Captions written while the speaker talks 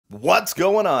What's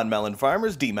going on, Melon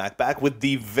Farmers? D-Mac back with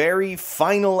the very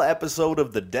final episode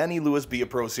of the Denny Lewis Be a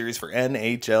Pro series for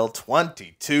NHL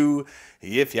 22.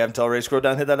 If you haven't already, scroll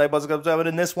down, hit that like button.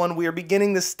 In this one, we are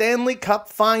beginning the Stanley Cup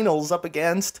Finals up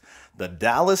against the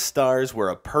Dallas Stars. We're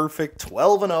a perfect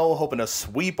 12-0, hoping to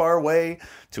sweep our way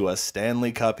to a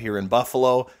Stanley Cup here in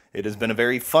Buffalo. It has been a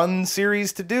very fun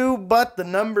series to do, but the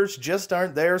numbers just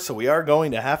aren't there, so we are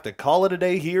going to have to call it a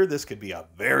day here. This could be a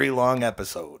very long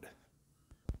episode.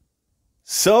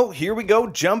 So here we go,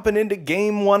 jumping into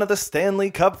Game 1 of the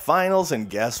Stanley Cup Finals, and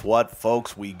guess what,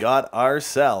 folks? We got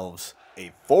ourselves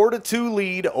a 4-2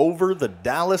 lead over the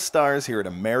Dallas Stars here at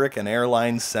American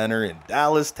Airlines Center in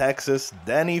Dallas, Texas.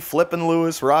 Denny flipping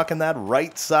Lewis, rocking that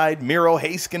right side. Miro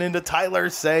Heiskanen into Tyler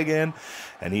Seguin,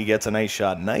 and he gets a nice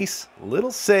shot. Nice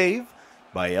little save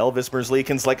by Elvis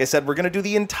Merzlikins. Like I said, we're going to do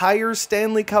the entire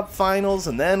Stanley Cup Finals,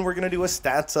 and then we're going to do a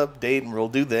stats update, and we'll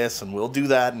do this, and we'll do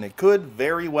that, and it could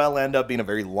very well end up being a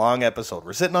very long episode.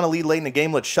 We're sitting on a lead late in the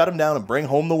game. Let's shut them down and bring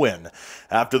home the win.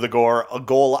 After the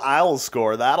goal I'll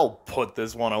score. That'll put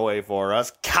this one away for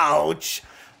us. Couch!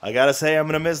 I gotta say, I'm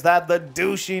going to miss that. The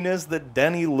douchiness that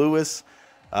Denny Lewis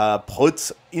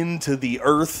puts into the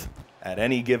earth at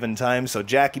any given time. So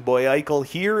Jackie Boy Eichel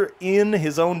here in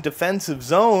his own defensive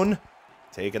zone,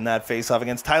 taking that face-off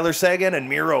against Tyler Seguin, and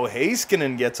Miro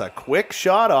Heiskanen gets a quick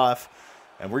shot off.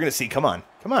 And we're going to see, come on.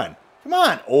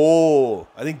 Oh,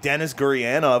 I think Denis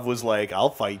Gurianov was like, I'll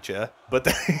fight you. But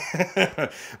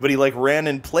but he like ran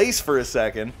in place for a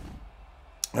second.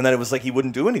 And then it was like he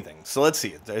wouldn't do anything. So let's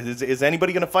see. Is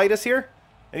anybody going to fight us here?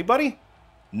 Anybody?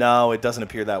 No, it doesn't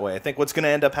appear that way. I think what's going to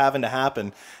end up having to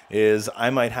happen is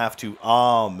I might have to...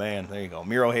 Oh, man, there you go.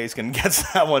 Miro Heiskanen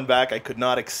gets that one back. I could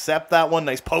not accept that one.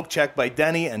 Nice poke check by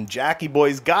Denny, and Jackie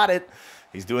Boy's got it.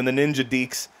 He's doing the ninja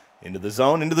deeks into the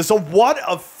zone. What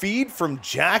a feed from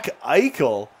Jack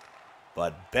Eichel.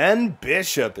 But Ben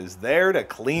Bishop is there to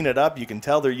clean it up. You can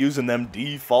tell they're using them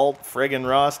default friggin'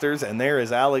 rosters. And there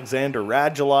is Alexander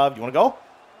Radulov. You want to go?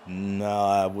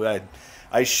 No,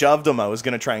 I shoved him. I was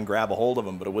going to try and grab a hold of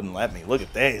him, but it wouldn't let me. Look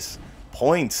at this.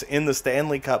 Points in the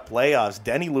Stanley Cup playoffs.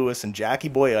 Denny Lewis and Jackie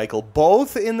Boy Eichel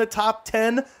both in the top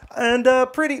 10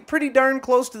 and pretty darn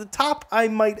close to the top, I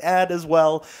might add as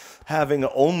well, having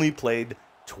only played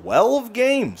 12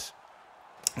 games.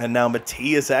 And now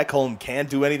Matthias Ekholm can't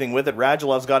do anything with it.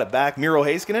 Radulov's got it back. Miro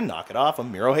Heiskanen, knock it off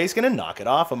him. Miro Heiskanen, knock it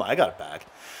off him. I got it back.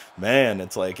 Man,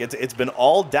 it's like it's been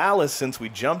all Dallas since we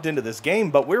jumped into this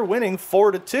game, but we're winning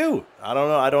 4-2. I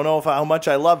don't know how much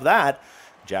I love that.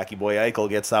 Jackie Boy Eichel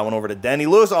gets that one over to Denny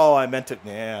Lewis. Oh, I meant to.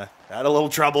 Yeah, had a little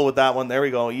trouble with that one. There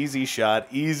we go. Easy shot,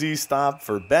 easy stop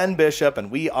for Ben Bishop,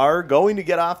 and we are going to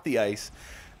get off the ice.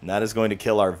 And that is going to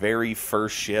kill our very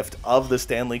first shift of the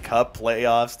Stanley Cup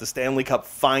playoffs, the Stanley Cup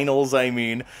Finals, I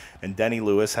mean. And Denny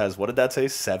Lewis has, what did that say,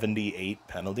 78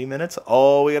 penalty minutes?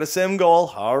 Oh, we got a sim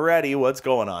goal already. What's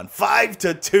going on?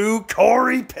 5-2,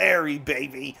 Corey Perry,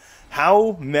 baby.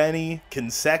 How many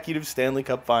consecutive Stanley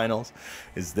Cup Finals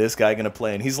is this guy going to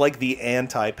play? And he's like the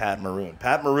anti-Pat Maroon.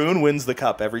 Pat Maroon wins the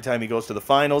Cup every time he goes to the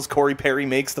Finals. Corey Perry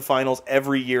makes the Finals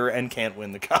every year and can't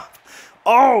win the Cup.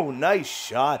 Oh, nice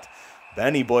shot.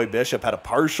 Benny Boy Bishop had a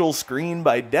partial screen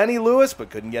by Denny Lewis, but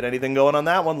couldn't get anything going on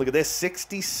that one. Look at this,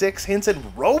 66 hits,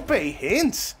 and Rope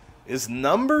Hintz is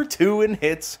number 2 in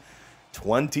hits,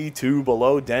 22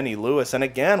 below Denny Lewis. And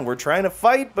again, we're trying to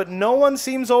fight, but no one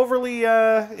seems overly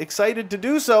excited to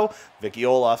do so. Vicky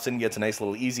Olofsson gets a nice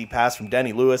little easy pass from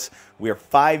Denny Lewis. We are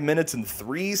 5 minutes and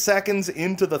 3 seconds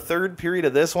into the third period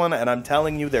of this one, and I'm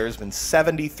telling you, there has been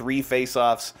 73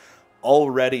 faceoffs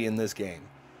already in this game.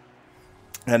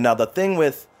 And now the thing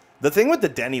with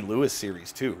the Denny Lewis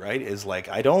series too, right, is like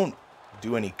I don't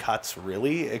do any cuts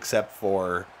really except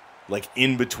for like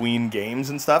in between games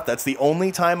and stuff. That's the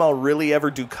only time I'll really ever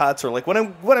do cuts, or like when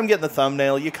I'm getting the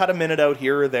thumbnail, you cut a minute out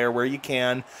here or there where you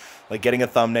can, like getting a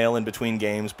thumbnail in between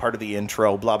games, part of the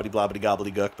intro, blah blah blah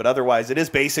gobbledygook. But otherwise, it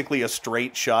is basically a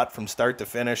straight shot from start to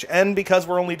finish. And because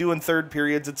we're only doing third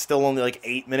periods, it's still only like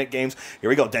 8-minute games.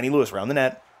 Here we go, Denny Lewis round the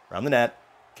net.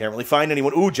 Can't really find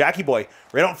anyone. Ooh, Jackie Boy,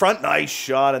 right out front. Nice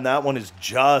shot, and that one is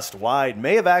just wide.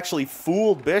 May have actually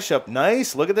fooled Bishop.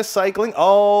 Nice. Look at this cycling.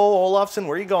 Oh, Olofsson,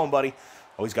 where are you going, buddy?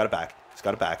 Oh, he's got it back.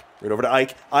 Right over to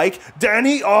Ike.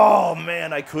 Denny. Oh,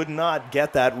 man, I could not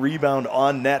get that rebound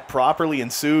on net properly,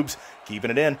 and Subs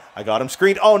keeping it in. I got him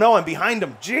screened. Oh, no, I'm behind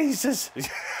him. Jesus.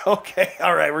 Okay,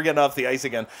 all right, we're getting off the ice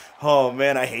again. Oh,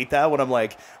 man, I hate that when I'm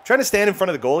like trying to stand in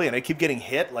front of the goalie and I keep getting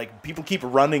hit. Like, people keep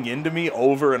running into me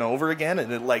over and over again,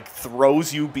 and it, like,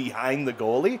 throws you behind the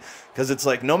goalie because it's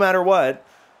like no matter what,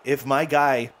 if my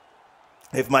guy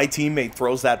if my teammate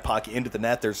throws that puck into the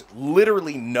net, there's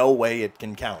literally no way it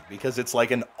can count because it's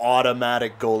like an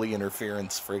automatic goalie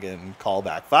interference friggin'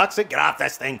 callback. Foxit, get off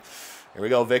this thing. Here we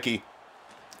go, Vicky.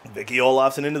 Vicky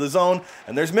Olofsson into the zone,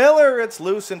 and there's Miller. It's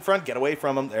loose in front. Get away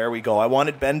from him. There we go. I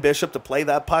wanted Ben Bishop to play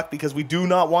that puck because we do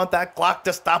not want that clock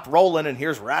to stop rolling, and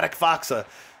here's Radek Faksa.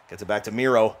 Gets it back to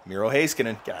Miro. Miro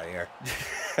Heiskanen. Get out of here.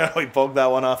 We poked that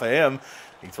one off of him.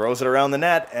 He throws it around the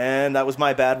net, and that was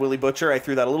my bad, Willie Butcher. I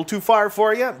threw that a little too far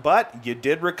for you, but you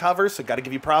did recover, so got to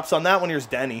give you props on that one. Here's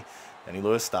Denny. Denny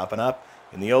Lewis stopping up.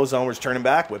 In the O-zone, we're turning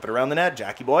back, whip it around the net.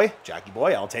 Jackie Boy,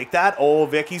 I'll take that. Oh,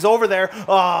 Vicky's over there.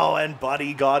 Oh, and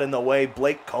Buddy got in the way.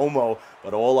 Blake Como,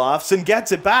 but Olofsson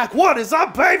gets it back. What is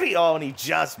up, baby? Oh, and he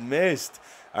just missed.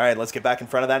 All right, let's get back in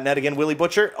front of that net again, Willie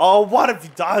Butcher. Oh, what have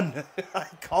you done? I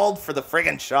called for the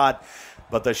friggin' shot,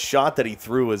 but the shot that he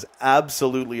threw was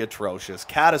absolutely atrocious,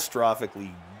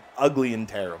 catastrophically ugly and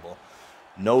terrible.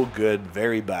 No good,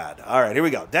 very bad. All right, here we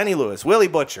go. Denny Lewis, Willie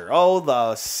Butcher. Oh,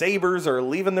 the Sabres are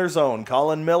leaving their zone.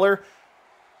 Colin Miller,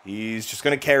 he's just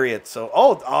going to carry it. So,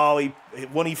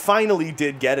 when he finally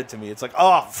did get it to me, it's like,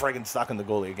 oh, friggin' stuck in the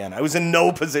goalie again. I was in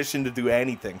no position to do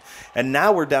anything. And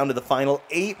now we're down to the final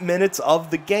 8 minutes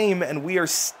of the game, and we are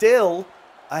still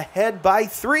ahead by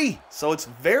 3. So it's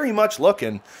very much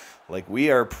looking like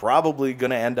we are probably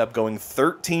going to end up going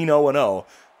 13-0-0.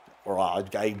 Or I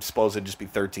suppose it'd just be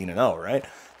 13-0, right?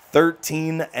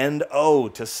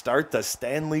 13-0 to start the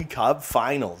Stanley Cup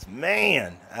Finals.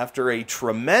 Man, after a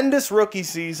tremendous rookie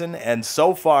season and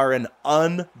so far an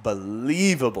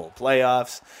unbelievable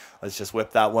playoffs, let's just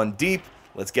whip that one deep.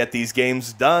 Let's get these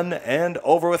games done and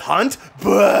over with. Hunt.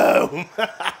 Boom.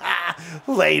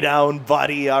 Lay down,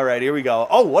 buddy. All right, here we go.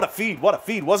 Oh, what a feed. What a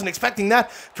feed. Wasn't expecting that.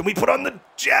 Can we put on the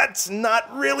Jets?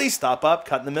 Not really. Stop up.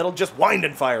 Cut in the middle. Just wind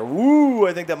and fire. Woo.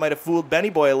 I think that might have fooled Benny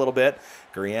Boy a little bit.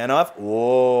 Gurianov.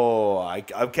 Whoa.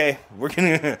 Okay. We're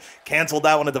going to cancel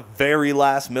that one at the very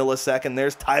last millisecond.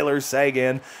 There's Tyler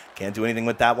Seguin. Can't do anything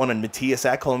with that one. And Matthias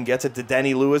Ekholm gets it to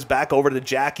Denny Lewis. Back over to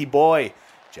Jackie Boy.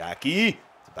 Jackie.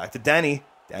 Back to Denny.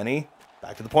 Denny.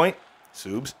 Back to the point.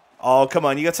 Subs. Oh, come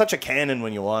on. You got such a cannon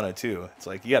when you want it, too. It's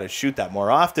like, you got to shoot that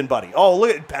more often, buddy. Oh,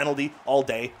 look at penalty all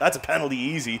day. That's a penalty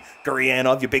easy.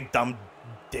 Gurianov, you big dumb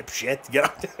dipshit.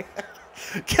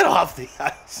 Get off the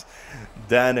ice.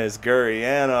 Dennis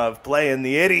Gurianov playing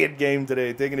the idiot game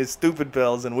today, taking his stupid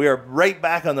pills, and we are right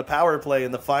back on the power play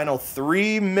in the final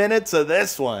 3 minutes of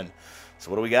this one.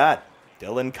 So what do we got?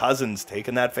 Dylan Cousins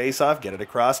taking that face off, get it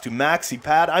across to Maxi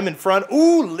Pad. I'm in front.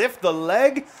 Ooh, lift the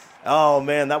leg. Oh,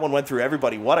 man, that one went through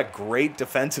everybody. What a great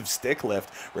defensive stick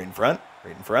lift. Right in front,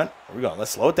 right in front. Here we go.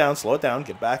 Let's slow it down.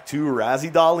 Get back to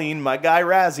Razzie Darlene, my guy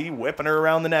Razzie, whipping her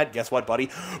around the net. Guess what, buddy?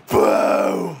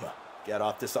 Boom! Get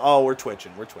off this. Oh, we're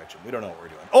twitching. We don't know what we're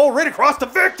doing. Oh, right across to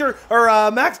Victor,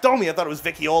 or Max Domi. I thought it was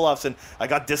Vicky Olofsson. I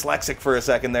got dyslexic for a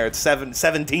second there. It's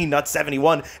 17, not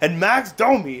 71. And Max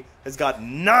Domi has got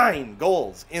 9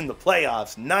 goals in the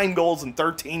playoffs. 9 goals in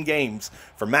 13 games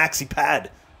for Maxi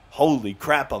Pad. Holy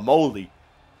crap-a-moly.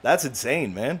 That's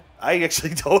insane, man. I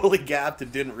actually totally gapped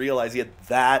and didn't realize he had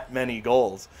that many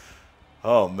goals.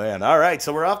 Oh, man. All right,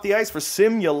 so we're off the ice for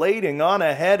simulating on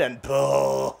ahead, and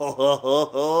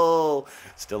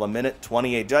still a minute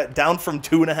 28. Down from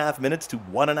 2.5 minutes to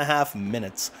 1.5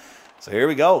 minutes. So here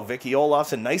we go. Vicky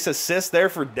Olofsson, nice assist there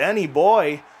for Denny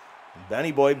Boy.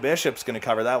 Benny Boy Bishop's going to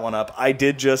cover that one up. I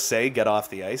did just say get off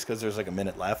the ice because there's like a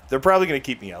minute left. They're probably going to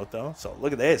keep me out, though. So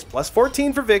look at this. Plus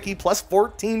 14 for Vicky, plus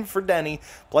 14 for Denny,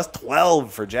 plus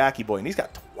 12 for Jackie Boy. And he's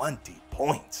got 20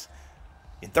 points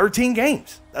in 13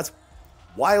 games. That's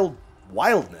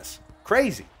wildness.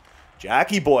 Crazy.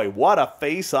 Jackie Boy, what a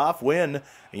face-off win. And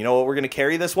you know what? We're going to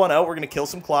carry this one out. We're going to kill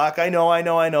some clock. I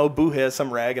know. Boo-hiss.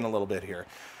 I'm ragging a little bit here.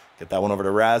 Get that one over to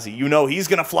Razzie. You know he's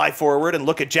going to fly forward, and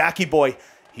look at Jackie Boy.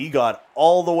 He got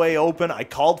all the way open. I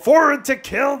called forward to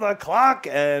kill the clock,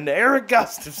 and Eric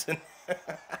Gustafsson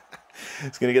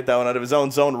is going to get that one out of his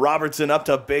own zone. Robertson up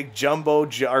to big jumping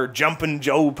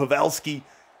Joe Pavelski.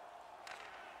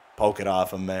 Poke it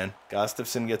off him, man.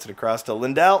 Gustafsson gets it across to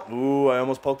Lindell. Ooh, I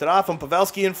almost poked it off him.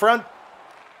 Pavelski in front.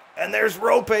 And there's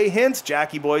Rope Hintz.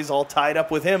 Jackie Boy's all tied up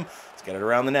with him. Let's get it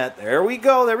around the net. There we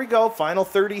go. Final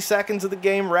 30 seconds of the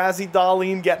game. Razzie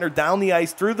Darlene getting her down the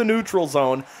ice through the neutral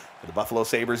zone. The Buffalo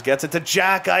Sabres gets it to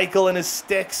Jack Eichel, and his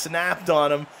stick snapped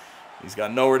on him. He's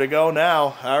got nowhere to go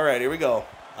now. All right, here we go.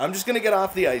 I'm just going to get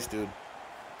off the ice, dude.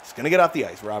 Just going to get off the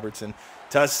ice. Robertson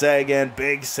to Sagan.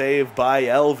 Big save by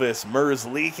Elvis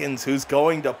Merzlikins, who's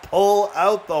going to pull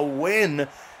out the win.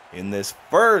 in this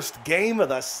first game of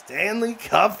the Stanley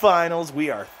Cup Finals. We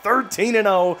are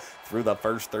 13-0 through the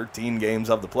first 13 games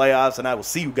of the playoffs, and I will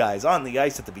see you guys on the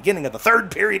ice at the beginning of the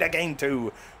third period of Game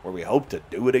 2, where we hope to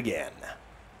do it again.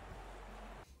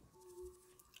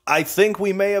 I think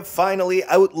we may have finally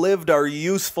outlived our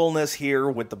usefulness here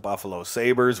with the Buffalo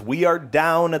Sabres. We are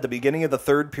down at the beginning of the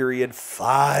third period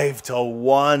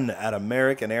 5-1 at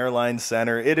American Airlines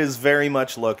Center. It is very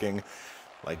much looking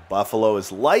like Buffalo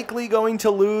is likely going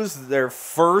to lose their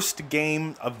first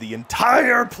game of the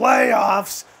entire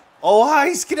playoffs. Oh,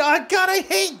 I gotta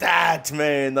hate that,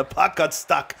 man. The puck got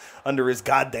stuck under his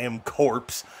goddamn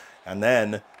corpse. And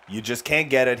then you just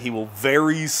can't get it. He will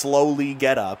very slowly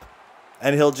get up.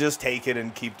 And he'll just take it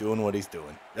and keep doing what he's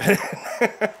doing.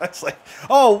 It's like,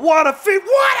 oh, what a feat.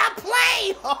 What a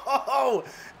play. Oh,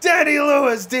 Denny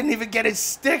Lewis didn't even get his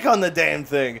stick on the damn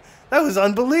thing. That was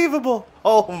unbelievable.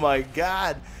 Oh, my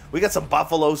God. We got some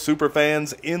Buffalo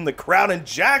superfans in the crowd. And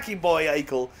Jackie Boy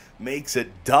Eichel makes it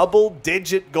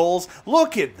double-digit goals.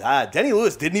 Look at that. Denny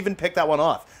Lewis didn't even pick that one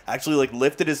off. Actually,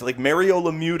 lifted his, Mario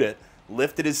Lemieux it,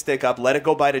 lifted his stick up, let it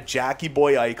go by to Jackie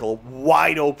Boy Eichel.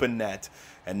 Wide open net.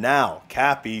 And now,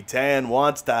 Capitan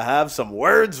wants to have some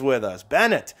words with us.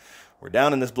 Bennett, we're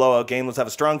down in this blowout game. Let's have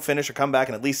a strong finish or come back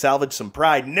and at least salvage some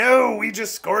pride. No, we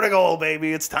just scored a goal,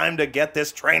 baby. It's time to get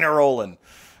this trainer rolling.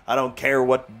 I don't care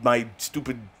what my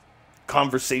stupid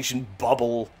conversation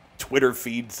bubble Twitter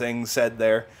feed thing said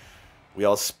there. We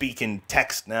all speak in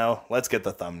text now. Let's get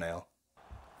the thumbnail.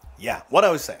 Yeah, what I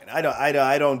was saying. I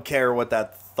don't care what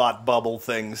that thought bubble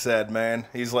thing said, man.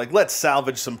 He's like, let's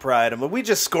salvage some pride. I mean, we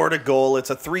just scored a goal.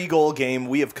 It's a 3-goal game.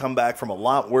 We have come back from a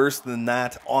lot worse than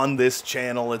that on this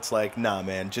channel. It's like, nah,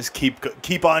 man, just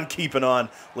keep on keeping on.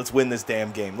 Let's win this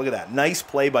damn game. Look at that. Nice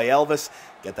play by Elvis.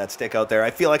 Get that stick out there. I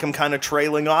feel like I'm kind of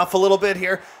trailing off a little bit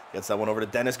here. Gets that one over to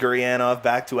Denis Gurianov,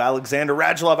 back to Alexander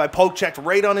Radulov. I poke-checked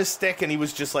right on his stick, and he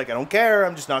was just like, I don't care.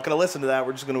 I'm just not going to listen to that.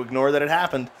 We're just going to ignore that it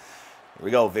happened. Here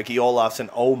we go, Vicky Olofsson.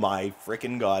 Oh my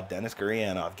freaking God, Denis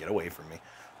Gurianov, get away from me.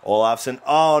 Olofsson,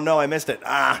 oh no, I missed it.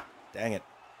 Ah, dang it.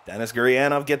 Denis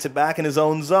Gurianov gets it back in his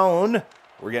own zone.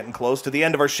 We're getting close to the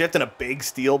end of our shift, and a big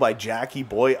steal by Jackie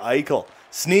Boy Eichel.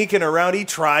 Sneaking around, he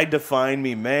tried to find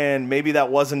me. Man, maybe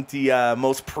that wasn't the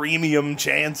most premium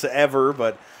chance ever,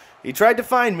 but he tried to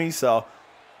find me, so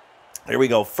here we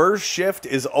go. First shift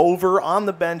is over on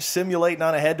the bench, simulating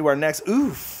on ahead to our next.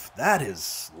 Oof, that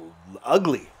is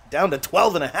ugly. Down to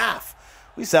 12.5.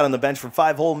 We sat on the bench for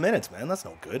 5 whole minutes, man. That's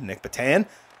no good. Nick Patan.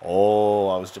 Oh,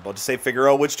 I was about to say figure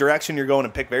out which direction you're going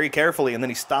and pick very carefully. And then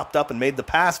he stopped up and made the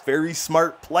pass. Very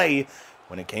smart play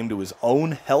when it came to his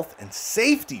own health and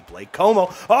safety. Blake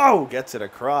Como. Oh, gets it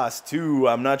across to,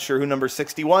 I'm not sure who number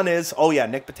 61 is. Oh, yeah,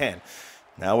 Nick Patan.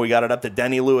 Now we got it up to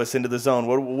Denny Lewis into the zone.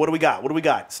 What do we got? What do we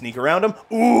got? Sneak around him.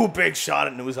 Ooh, big shot,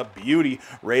 and it was a beauty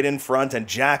right in front. And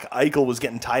Jack Eichel was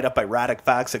getting tied up by Radek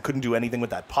Faksa. Couldn't do anything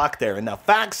with that puck there. And now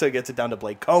Faksa gets it down to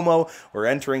Blake Como. We're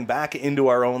entering back into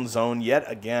our own zone yet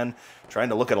again. Trying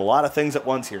to look at a lot of things at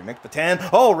once here. Nick Patan.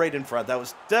 Oh, right in front. That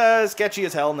was sketchy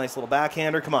as hell. Nice little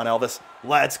backhander. Come on, Elvis.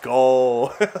 Let's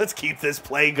go. Let's keep this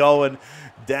play going.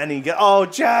 Denny. Oh,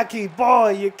 Jackie,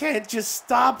 boy, you can't just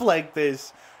stop like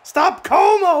this. Stop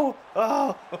Como!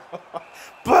 Oh,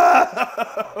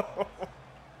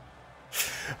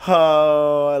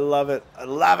 oh, I love it. I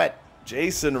love it.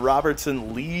 Jason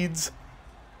Robertson leads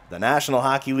the National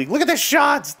Hockey League. Look at the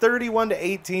shots.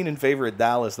 31-18 in favor of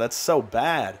Dallas. That's so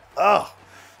bad. Oh,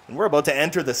 and we're about to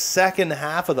enter the second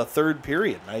half of the third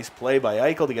period. Nice play by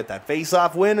Eichel to get that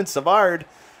face-off win. And Savard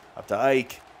up to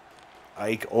Ike.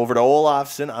 Ike over to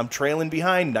Olofsson. I'm trailing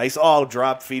behind. Nice. Oh,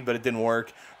 drop feed, but it didn't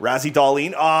work. Razzie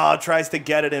Dahlin. Oh, tries to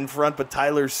get it in front, but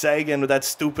Tyler Seguin with that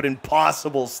stupid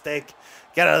impossible stick.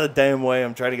 Get out of the damn way.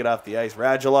 I'm trying to get off the ice.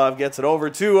 Radulov gets it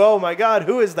over to, oh my God,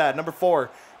 who is that? Number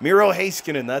 4. Miro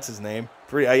Heiskanen, that's his name.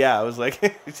 Yeah, I was like,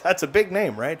 that's a big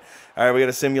name, right? All right, we got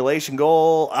a simulation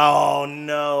goal. Oh,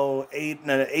 no.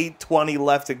 8:20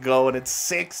 left to go, and it's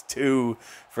 6-2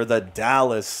 for the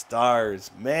Dallas Stars.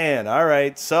 Man, all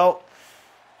right, so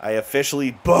I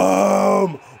officially,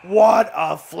 boom! What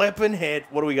a flippin' hit.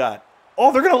 What do we got?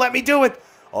 Oh, they're going to let me do it.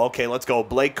 Okay, let's go.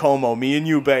 Blake Como, me and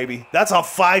you, baby. That's a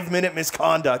 5-minute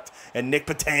misconduct, and Nick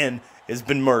Patan has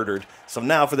been murdered. So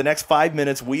now for the next 5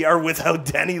 minutes, we are without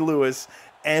Denny Lewis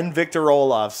and Victor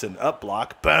Olofsson. Up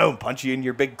block, boom, punch you in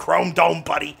your big chrome dome,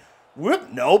 buddy.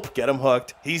 Whoop, nope, get him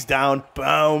hooked. He's down,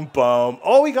 boom, boom.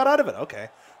 Oh, he got out of it, okay.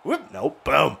 Whoop, nope,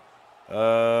 boom.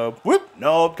 Whoop,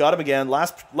 nope, got him again.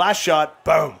 Last shot,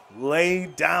 boom. Lay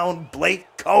down Blake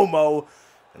Como.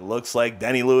 It looks like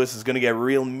Denny Lewis is going to get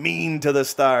real mean to the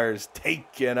Stars.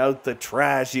 Taking out the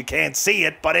trash. You can't see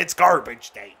it, but it's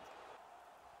garbage day.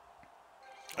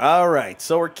 All right,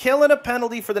 so we're killing a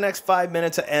penalty for the next 5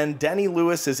 minutes, and Denny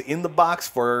Lewis is in the box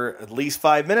for at least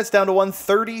 5 minutes, down to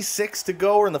 1:36 to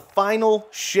go. We're in the final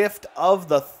shift of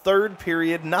the third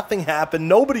period. Nothing happened.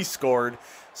 Nobody scored.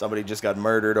 Somebody just got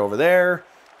murdered over there.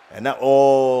 And now,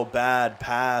 oh, bad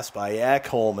pass by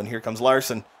Ekholm, and here comes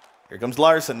Larson. Here comes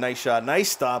Larson. Nice shot.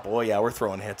 Nice stop. Oh, yeah, we're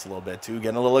throwing hits a little bit, too.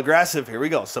 Getting a little aggressive. Here we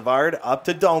go. Savard up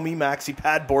to Domi. Maxi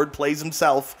Padboard plays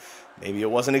himself. Maybe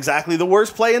it wasn't exactly the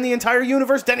worst play in the entire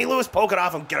universe. Denny Lewis, poke it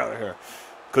off him. Get out of here.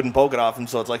 Couldn't poke it off him,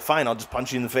 so it's like, fine, I'll just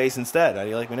punch you in the face instead. How do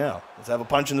you like me now? Let's have a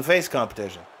punch in the face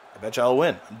competition. I bet you I'll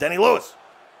win. I'm Denny Lewis.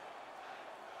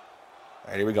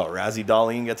 All right, here we go. Razzie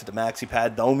Darlene gets it to Maxi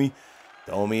Pad. Domi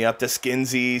up to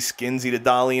Skinsy. Skinsy to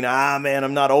Darlene. Ah, man,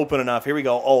 I'm not open enough. Here we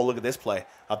go. Oh, look at this play.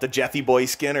 Up to Jeffy Boy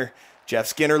Skinner. Jeff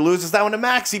Skinner loses that one to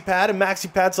Maxi Pad, and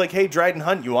Maxi Pad's like, hey, Dryden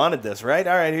Hunt, you wanted this, right?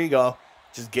 All right, here you go.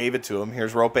 Just gave it to him.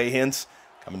 Here's Rope Hintz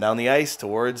coming down the ice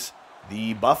towards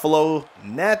the Buffalo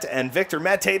net. And Victor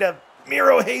Mete to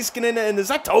Miro Heiskanen. And is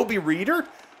that Toby Reeder?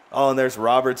 Oh, and there's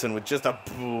Robertson with just a...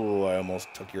 Ooh, I almost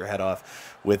took your head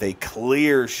off. With a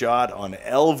clear shot on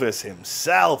Elvis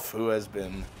himself, who has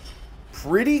been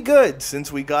pretty good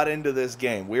since we got into this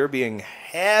game. We're being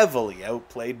heavily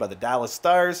outplayed by the Dallas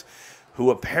Stars,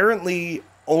 who apparently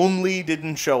only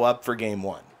didn't show up for Game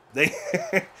 1.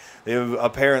 They've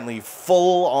apparently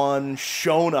full-on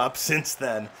shown up since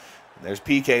then. There's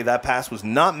PK. That pass was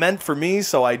not meant for me,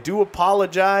 so I do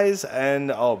apologize.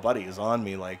 And, oh, buddy is on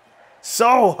me like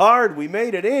so hard. We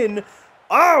made it in.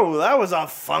 Oh, that was a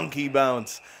funky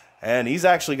bounce. And he's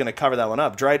actually going to cover that one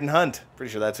up. Dryden Hunt.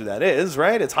 Pretty sure that's who that is,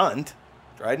 right? It's Hunt.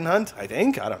 Dryden Hunt, I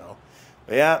think. I don't know.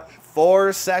 But yeah,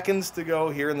 4 seconds to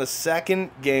go here in the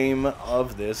second game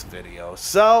of this video.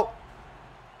 So...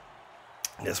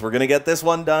 guess we're going to get this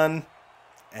one done,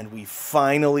 and we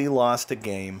finally lost a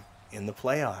game in the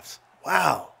playoffs.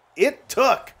 Wow. It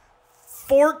took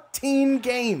 14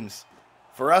 games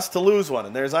for us to lose one,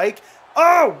 and there's Ike.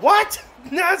 Oh, what?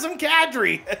 Nazem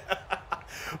Kadri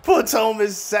puts home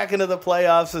his second of the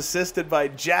playoffs, assisted by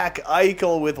Jack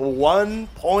Eichel with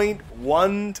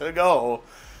 1.1 to go.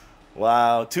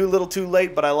 Wow. Too little too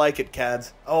late, but I like it,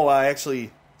 Cads. Oh, I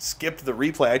actually... skipped the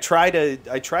replay. I try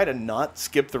to not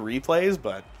skip the replays,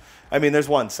 but I mean, there's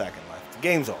 1 second left. The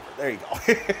game's over. There you go.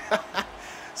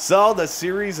 So the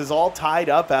series is all tied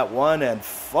up at 1, and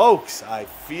folks, I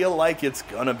feel like it's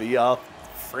gonna be a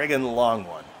friggin' long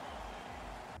one.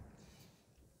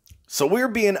 So we're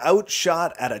being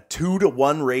outshot at a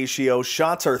 2-to-1 ratio.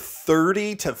 Shots are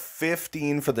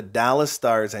 30-15 for the Dallas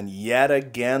Stars, and yet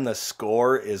again the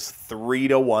score is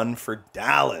 3-1 for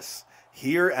Dallas.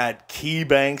 Here at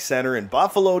KeyBank Center in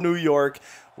Buffalo, New York,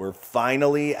 we're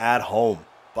finally at home.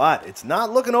 But it's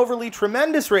not looking overly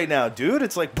tremendous right now, dude.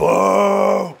 It's like,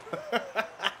 boom!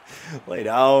 Lay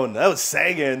down. That was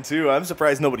Seguin, too. I'm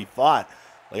surprised nobody fought.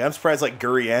 Like, I'm surprised, like,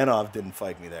 Gurianov didn't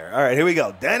fight me there. All right, here we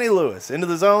go. Denny Lewis into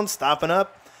the zone, stopping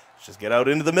up. Let's just get out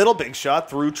into the middle. Big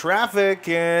shot through traffic,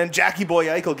 and Jackie Boy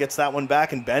Eichel gets that one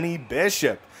back, and Benny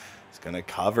Bishop going to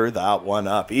cover that one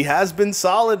up. He has been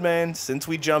solid, man, since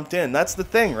we jumped in. That's the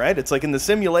thing, right? It's like in the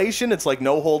simulation, it's like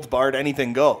no holds barred,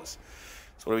 anything goes.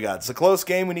 So what do we got? It's a close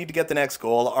game. We need to get the next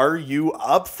goal. Are you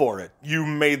up for it? You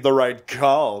made the right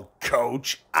call,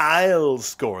 coach. I'll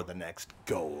score the next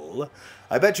goal.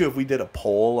 I bet you if we did a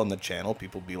poll on the channel,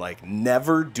 people would be like,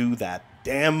 never do that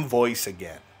damn voice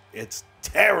again. It's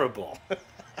terrible.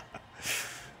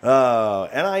 And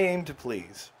I aim to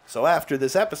please. So after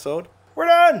this episode, we're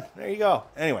done. There you go.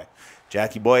 Anyway,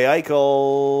 Jackie Boy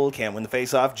Eichel can't win the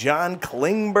faceoff. John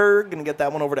Klingberg going to get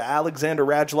that one over to Alexander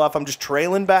Radulov. I'm just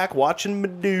trailing back, watching my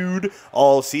dude.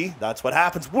 Oh, see, that's what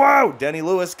happens. Whoa! Denny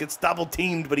Lewis gets double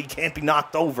teamed, but he can't be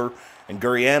knocked over. And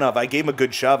Gurianov, I gave him a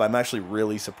good shove. I'm actually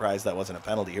really surprised that wasn't a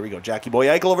penalty. Here we go. Jackie Boy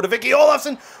Eichel over to Vicky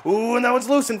Olofsson. Ooh, and that one's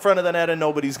loose in front of the net, and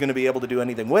nobody's going to be able to do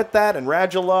anything with that. And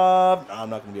Radulov, no, I'm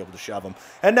not going to be able to shove him.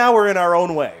 And now we're in our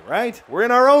own way, right? We're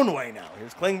in our own way now.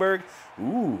 Here's Klingberg.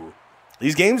 Ooh.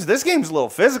 This game's a little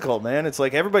physical, man. It's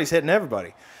like everybody's hitting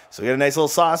everybody. So we got a nice little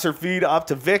saucer feed up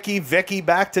to Vicky. Vicky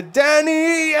back to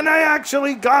Denny. And I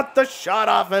actually got the shot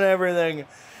off and everything.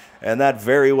 And that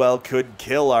very well could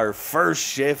kill our first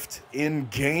shift in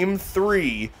Game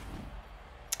 3.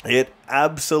 It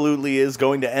absolutely is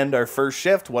going to end our first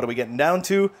shift. What are we getting down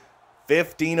to?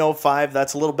 15:05.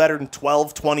 That's a little better than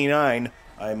 12:29,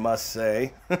 I must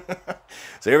say.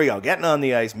 So here we go. Getting on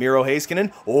the ice. Miro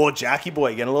Heiskanen. Oh, Jackie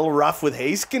Boy getting a little rough with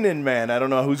Heiskanen, man. I don't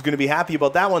know who's going to be happy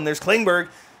about that one. There's Klingberg.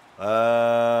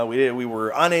 We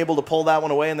were unable to pull that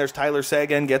one away, and there's Tyler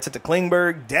Seguin. Gets it to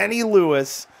Klingberg. Denny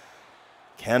Lewis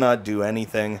cannot do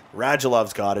anything.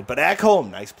 Radulov's got it, but Ekholm.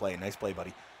 Nice play,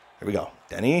 buddy. Here we go.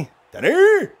 Denny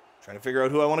Denny! Trying to figure out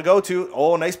who I want to go to.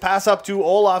 Oh, nice pass up to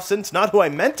Olofsson. It's not who I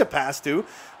meant to pass to,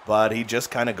 but he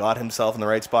just kind of got himself in the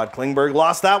right spot. Klingberg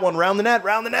lost that one. Round the net,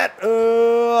 round the net.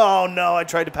 Oh, no. I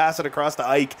tried to pass it across to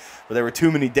Ike, but there were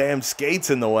too many damn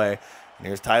skates in the way. And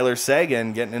here's Tyler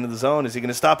Seguin getting into the zone. Is he going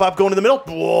to stop up, going to the middle?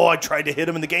 Oh, I tried to hit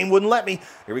him, and the game wouldn't let me.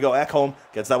 Here we go. Ekholm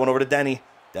gets that one over to Denny.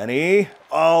 Denny.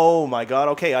 Oh, my God.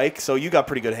 Okay, Ike. So you got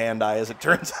pretty good hand-eye, as it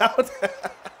turns out.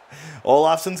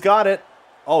 Olofsson's got it.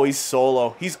 Oh, he's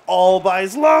solo. He's all by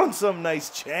his lonesome. Nice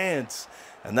chance.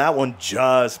 And that one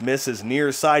just misses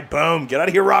near side. Boom. Get out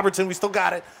of here, Robertson. We still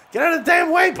got it. Get out of the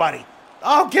damn way, buddy.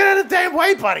 Oh, get out of the damn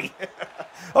way, buddy.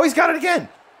 Oh, he's got it again.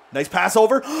 Nice pass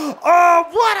over. Oh,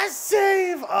 what a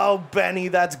save. Oh, Benny,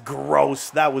 that's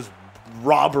gross. That was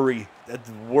robbery at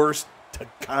the worst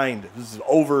kind. This is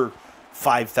over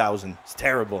 5,000. It's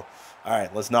terrible. All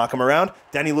right, let's knock him around.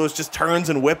 Denny Lewis just turns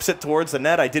and whips it towards the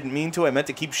net. I didn't mean to. I meant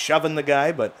to keep shoving the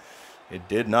guy, but it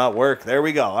did not work. There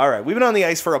we go. All right, we've been on the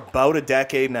ice for about a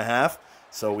decade and a half,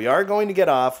 so we are going to get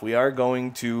off. We are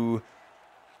going to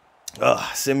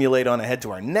simulate on ahead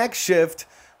to our next shift.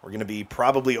 We're going to be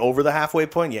probably over the halfway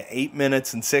point. Yeah, 8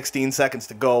 minutes and 16 seconds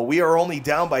to go. We are only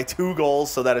down by 2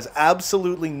 goals, so that is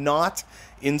absolutely not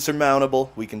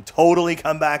insurmountable. We can totally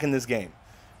come back in this game.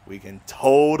 We can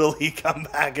totally come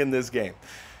back in this game.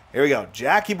 Here we go.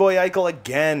 Jackie Boy Eichel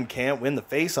again can't win the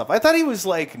faceoff. I thought he was,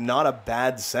 like, not a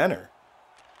bad center.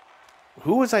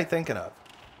 Who was I thinking of?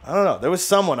 I don't know. There was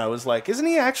someone I was like, isn't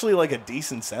he actually, like, a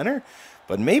decent center?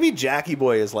 But maybe Jackie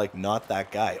Boy is, like, not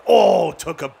that guy. Oh,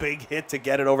 took a big hit to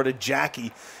get it over to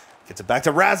Jackie. Gets it back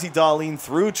to Razzie Dahlin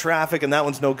through traffic, and that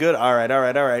one's no good. All right, all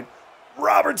right, all right.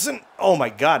 Robertson. Oh, my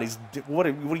God. He's what are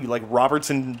you, like,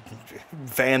 Robertson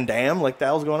Van Dam? Like, the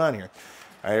hell's going on here?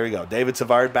 All right, here we go. David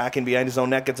Savard back in behind his own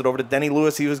net. Gets it over to Denny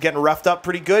Lewis. He was getting roughed up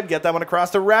pretty good. Get that one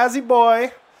across to Razzie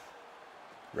Boy.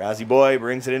 Razzie Boy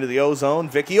brings it into the O-zone.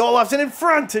 Vicky Olofsson in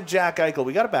front to Jack Eichel.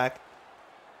 We got it back.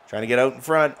 Trying to get out in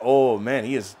front. Oh, man,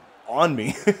 he is on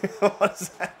me. What is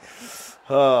that?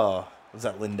 Oh, was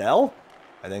that Lindell?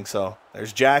 I think so.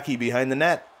 There's Jackie behind the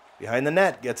net. Behind the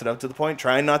net. Gets it out to the point.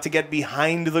 Trying not to get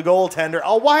behind the goaltender.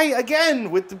 Oh, why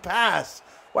again with the pass?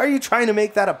 Why are you trying to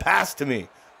make that a pass to me?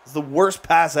 It's the worst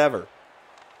pass ever.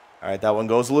 All right, that one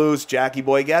goes loose. Jackie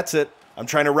Boy gets it. I'm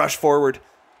trying to rush forward.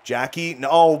 Jackie.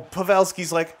 No,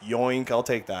 Pavelski's like, yoink, I'll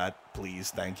take that. Please,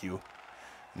 thank you.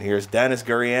 And here's Dennis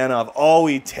Gurianov. Oh,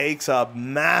 he takes a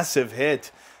massive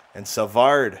hit. And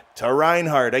Savard to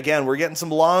Reinhardt. Again, we're getting some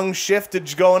long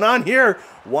shiftage going on here.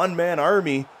 One-man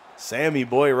army. Sammy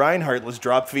Boy Reinhardt. Let's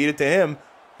drop feed it to him.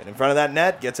 Get in front of that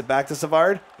net. Gets it back to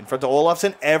Savard. In front of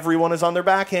Olofsson. Everyone is on their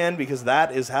backhand because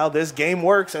that is how this game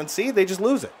works. And see, they just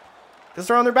lose it. Because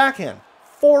they're on their backhand.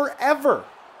 Forever.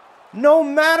 No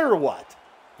matter what.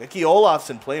 Vicky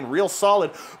Olofsson playing real solid.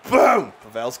 Boom!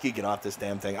 Pavelski, get off this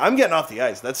damn thing. I'm getting off the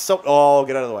ice. That's so... Oh,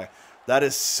 get out of the way. That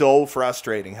is so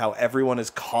frustrating how everyone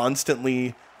is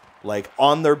constantly, like,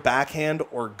 on their backhand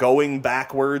or going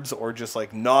backwards or just,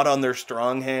 like, not on their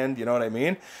strong hand. You know what I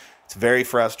mean? It's very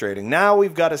frustrating. Now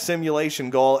we've got a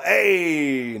simulation goal.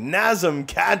 Hey! Nazem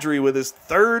Kadri with his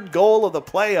 3rd goal of the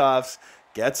playoffs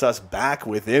gets us back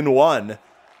within 1.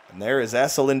 And there is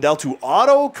Esa Lindell to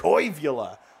Otto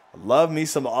Koivula. Love me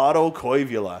some Otto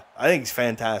Koivula. I think he's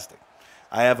fantastic.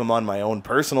 I have him on my own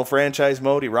personal franchise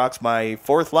mode. He rocks my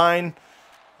 4th line,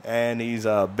 and he's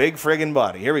a big friggin'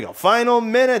 body. Here we go. Final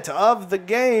minute of the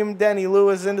game. Denny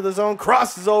Lewis into the zone.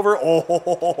 Crosses over.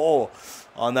 Oh,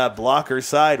 on that blocker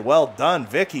side. Well done,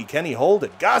 Vicky. Can he hold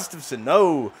it? Gustafsson.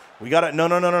 No. We got it. No.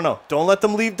 Don't let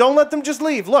them leave. Don't let them just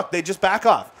leave. Look, they just back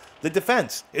off. The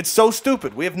defense. It's so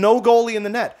stupid. We have no goalie in the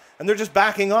net. And they're just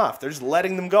backing off. They're just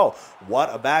letting them go.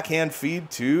 What a backhand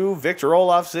feed to Victor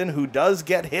Olofsson, who does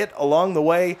get hit along the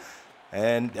way.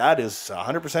 And that is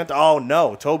 100%. Oh,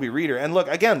 no. Toby Reeder. And look,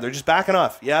 again, they're just backing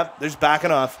off. Yep, they're just backing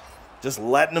off. Just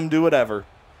letting them do whatever.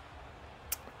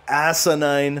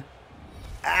 Asinine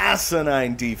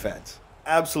defense.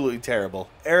 Absolutely terrible.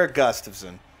 Eric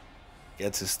Gustafsson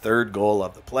gets his 3rd goal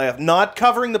of the playoff. Not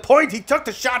covering the point. He took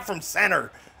the shot from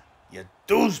center. You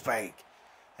douchebag.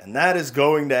 And that is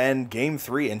going to end Game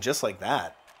 3. And just like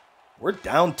that, we're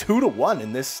down 2-1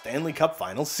 in this Stanley Cup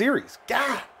Finals series.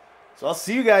 God. So I'll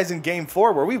see you guys in Game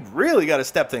 4, where we really got to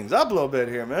step things up a little bit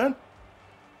here, man.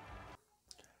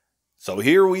 So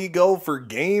here we go for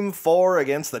Game 4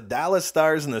 against the Dallas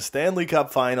Stars in the Stanley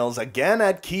Cup Finals. Again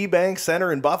at KeyBank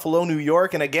Center in Buffalo, New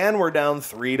York. And again, we're down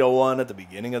 3-1 at the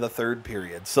beginning of the 3rd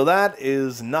period. So that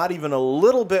is not even a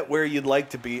little bit where you'd like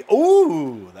to be.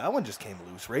 Ooh, that one just came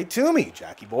loose right to me.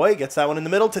 Jackie Boy gets that one in the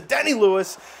middle to Denny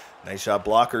Lewis. Nice shot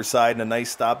blocker side and a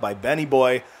nice stop by Benny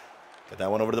Boy. Get that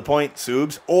one over to the point.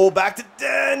 Subs. Oh, back to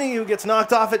Denny, who gets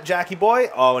knocked off it. Jackie boy.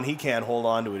 Oh, and he can't hold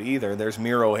on to it either. There's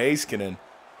Miro Heiskanen.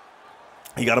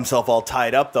 He got himself all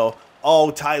tied up, though.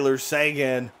 Oh, Tyler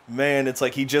Seguin. Man, it's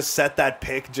like he just set that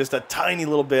pick just a tiny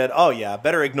little bit. Oh, yeah.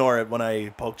 Better ignore it when I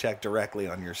poke check directly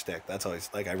on your stick. That's always,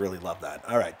 like, I really love that.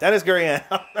 All right. Dennis Gurian.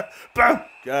 Boom.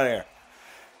 Get out of here.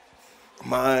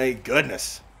 My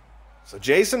goodness. So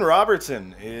Jason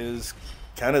Robertson is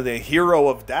kind of the hero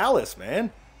of Dallas,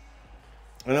 man.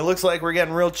 And it looks like we're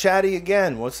getting real chatty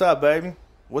again. What's up, baby?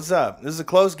 What's up? This is a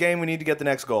close game. We need to get the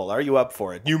next goal. Are you up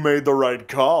for it? You made the right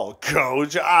call,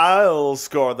 coach. I'll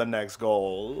score the next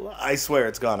goal. I swear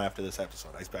it's gone after this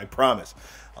episode. I promise.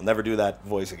 I'll never do that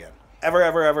voice again. Ever,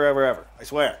 ever, ever, ever, ever. I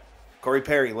swear. Corey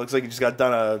Perry looks like he just got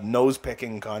done a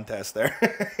nose-picking contest there.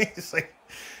 He's like,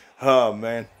 oh,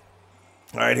 man.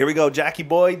 All right, here we go. Jackie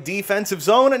boy, defensive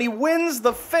zone, and he wins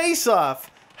the face-off.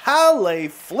 Halle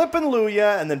flippin'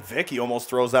 Luya, and then Vicky almost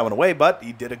throws that one away, but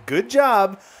he did a good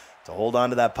job to hold on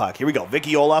to that puck. Here we go.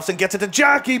 Vicky Olofsson gets it to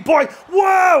Jackie boy.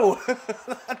 Whoa!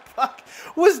 That puck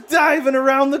was diving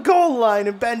around the goal line,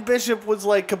 and Ben Bishop was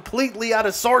like completely out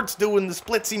of sorts doing the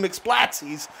splitsy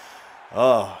McSplatsies.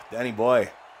 Oh, Denny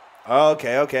boy.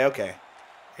 Okay.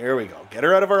 Here we go. Get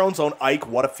her out of our own zone. Ike,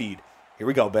 what a feed. Here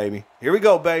we go, baby.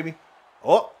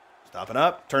 Oh, stopping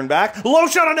up. Turn back. Low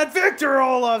shot on net. Victor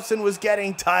Olofsson was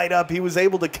getting tied up. He was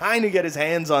able to kind of get his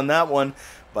hands on that one.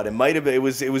 But it might have been, it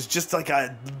was just like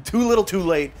a too little too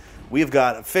late. We have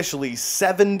got officially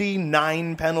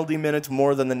 79 penalty minutes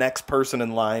more than the next person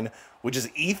in line, which is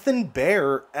Ethan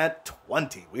Bear at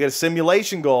 20. We got a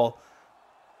simulation goal.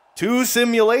 2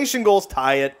 simulation goals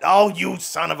tie it. Oh, you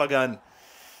son of a gun.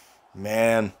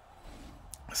 Man.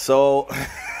 So,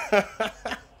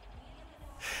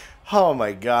 oh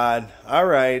my God. All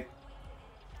right.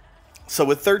 So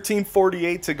with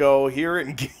 13:48 to go here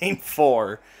in Game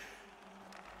 4,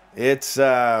 it's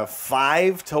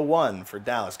 5-1 for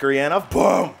Dallas. Gurianov,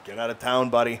 boom! Get out of town,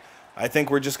 buddy. I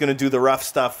think we're just going to do the rough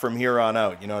stuff from here on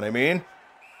out. You know what I mean?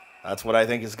 That's what I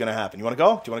think is going to happen. You want to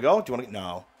go? Do you want to go?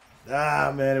 No.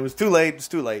 Ah, man, it was too late. It's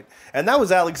too late. And that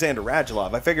was Alexander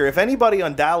Radulov. I figure if anybody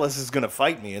on Dallas is going to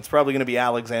fight me, it's probably going to be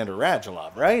Alexander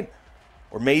Radulov, right?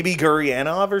 Or maybe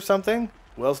Gurianov or something.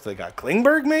 Who else they got?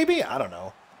 Klingberg, maybe? I don't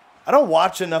know. I don't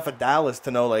watch enough of Dallas to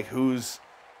know, like, who's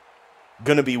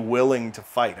going to be willing to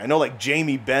fight. I know, like,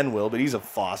 Jamie Benn will, but he's a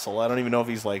fossil. I don't even know if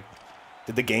he's, like,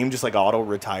 did the game just, like,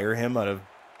 auto-retire him out of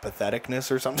patheticness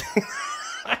or something?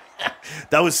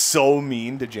 That was so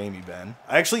mean to Jamie Benn.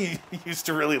 I actually used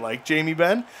to really like Jamie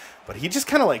Benn, but he just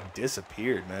kind of, like,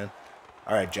 disappeared, man.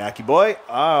 All right, Jackie boy.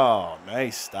 Oh,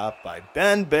 nice stop by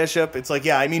Ben Bishop. It's like,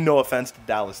 yeah, I mean, no offense to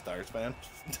Dallas Stars, man.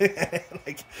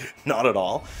 Like, not at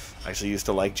all. I actually used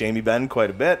to like Jamie Benn quite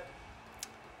a bit.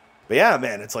 But yeah,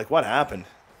 man, it's like, what happened?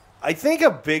 I think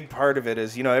a big part of it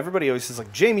is, you know, everybody always says,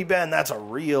 like, Jamie Benn, that's a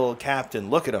real captain.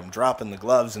 Look at him dropping the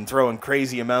gloves and throwing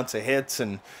crazy amounts of hits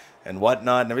and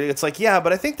whatnot and everything. It's like, yeah,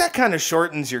 but I think that kind of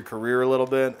shortens your career a little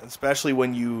bit, especially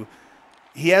when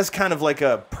he has kind of like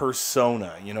a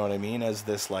persona, you know what I mean? As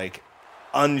this, like,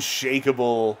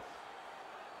 unshakable,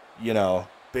 you know,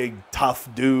 big,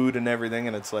 tough dude and everything.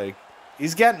 And it's like,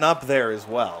 he's getting up there as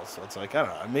well. So it's like, I don't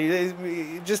know. I mean,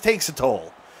 it just takes a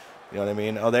toll. You know what I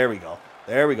mean? Oh, there we go.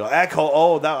 Ekholm.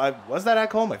 Oh, was that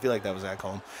Ekholm? I feel like that was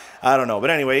Ekholm. I don't know. But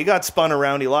anyway, he got spun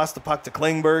around. He lost the puck to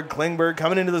Klingberg. Klingberg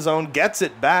coming into the zone, gets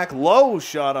it back. Low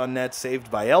shot on net, saved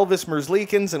by Elvis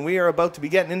Merzlikins. And we are about to be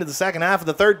getting into the second half of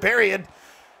the third period.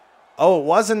 Oh, it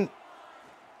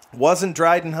wasn't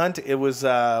Dryden Hunt. It was,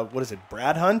 what is it,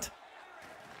 Brad Hunt?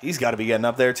 He's got to be getting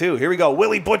up there, too. Here we go.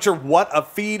 Willie Butcher, what a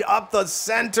feed up the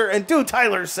center. And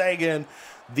Tyler Seguin,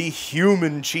 the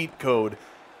human cheat code.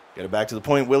 Get it back to the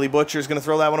point. Willie Butcher's going to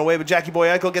throw that one away, but Jackie Boy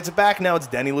Eichel gets it back. Now it's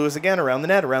Denny Lewis again around the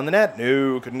net.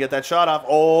 No, couldn't get that shot off.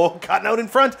 Oh, cutting out in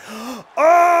front.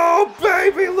 Oh,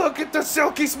 baby, look at the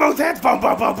silky smooth hands. Boom,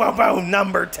 boom, boom, boom, boom.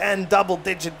 Number 10,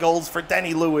 double-digit goals for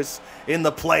Denny Lewis in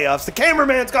the playoffs. The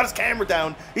cameraman's got his camera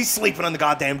down. He's sleeping on the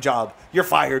goddamn job. You're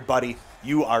fired, buddy.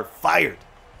 You are fired.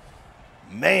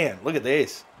 Man, look at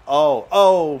this.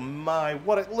 Oh, my.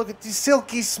 Look at these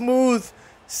silky smooth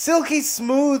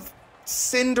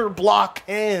cinder block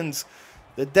hands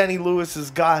that Denny Lewis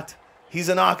has got. He's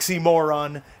an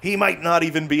oxymoron. He might not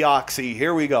even be oxy.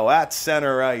 Here we go at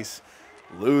center ice.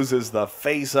 Loses the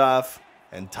face-off,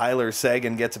 and Tyler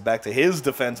Seguin gets it back to his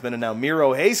defenseman, and now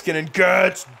Miro Heiskanen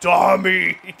gets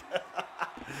dummied.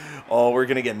 Oh, we're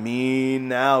going to get mean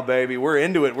now, baby. We're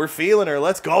into it. We're feeling her.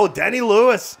 Let's go. Denny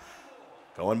Lewis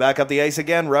going back up the ice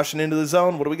again, rushing into the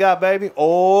zone. What do we got, baby?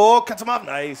 Oh, cuts him off.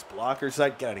 Nice blocker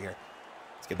sight. Get out of here.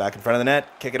 Let's get back in front of the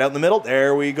net. Kick it out in the middle.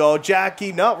 There we go,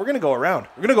 Jackie. No, we're going to go around.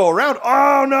 We're going to go around.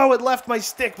 Oh, no, it left my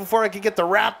stick before I could get the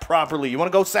wrap properly. You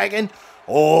want to go Seguin?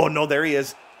 Oh, no, there he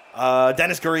is.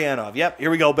 Dennis Gurianov. Yep,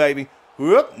 here we go, baby.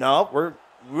 Whoop, no,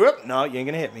 whoop, no, you ain't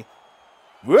going to hit me.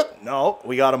 Whoop, no,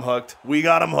 we got him hooked. We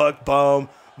got him hooked. Boom.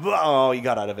 Oh, he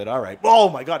got out of it. All right. Oh,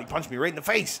 my God, he punched me right in the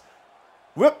face.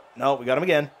 Whoop, no, we got him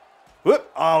again.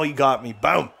 Whoop, oh, he got me.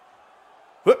 Boom.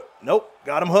 Whoop, nope,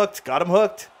 got him hooked. Got him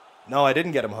hooked. No, I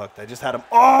didn't get him hooked. I just had him.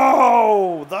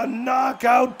 Oh, the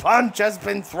knockout punch has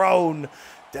been thrown.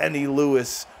 Denny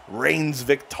Lewis reigns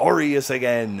victorious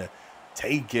again.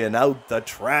 Taking out the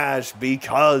trash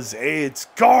because it's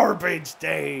garbage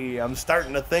day. I'm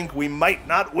starting to think we might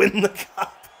not win the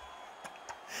cup.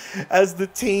 As the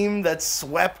team that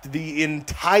swept the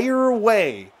entire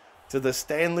way to the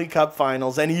Stanley Cup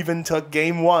Finals and even took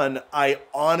Game 1, I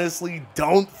honestly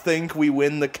don't think we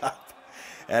win the cup.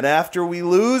 And after we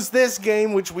lose this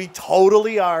game, which we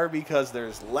totally are because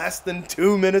there's less than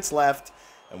 2 minutes left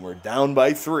and we're down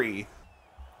by 3,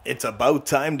 it's about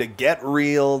time to get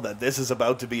real that this is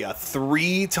about to be a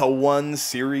 3-1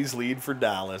 series lead for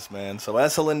Dallas, man. So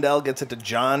Esa Lindell gets it to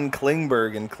John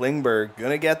Klingberg, and Klingberg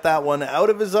gonna get that one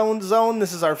out of his own zone.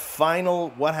 This is our final.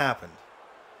 What happened?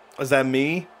 Was that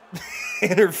me?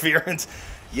 Interference.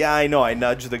 Yeah, I know. I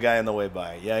nudged the guy on the way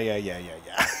by. Yeah.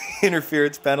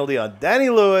 Interference penalty on Denny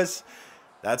Lewis.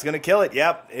 That's going to kill it.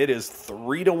 Yep, it is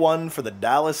 3-1 for the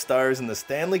Dallas Stars in the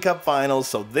Stanley Cup Finals.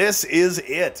 So this is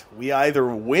it. We either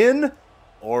win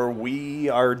or we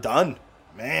are done.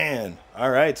 Man. All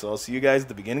right, so I'll see you guys at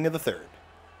the beginning of the third.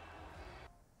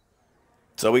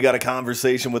 So we got a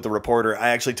conversation with the reporter. I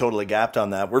actually totally gapped on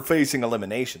that. We're facing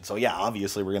elimination. So yeah,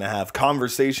 obviously we're going to have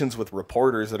conversations with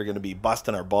reporters that are going to be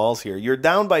busting our balls here. You're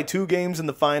down by 2 games in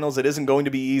the finals. It isn't going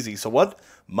to be easy. So what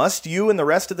must you and the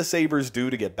rest of the Sabres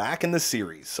do to get back in the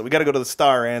series? So we got to go to the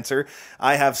star answer.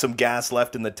 I have some gas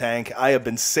left in the tank. I have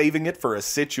been saving it for a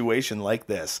situation like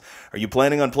this. Are you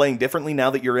planning on playing differently now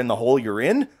that you're in the hole you're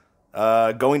in?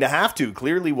 Going to have to.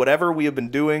 Clearly, whatever we have been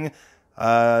doing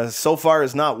so far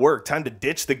has not worked. Time to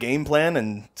ditch the game plan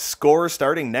and score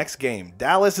starting next game.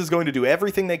 Dallas is going to do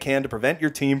everything they can to prevent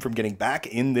your team from getting back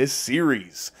in this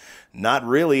series. Not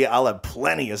really. I'll have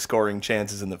plenty of scoring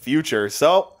chances in the future.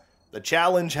 So the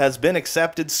challenge has been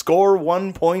accepted. Score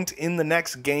 1 point in the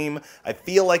next game. I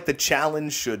feel like the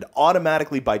challenge should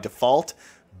automatically, by default,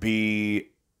 be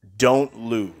don't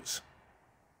lose.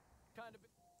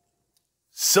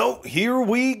 So here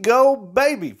we go,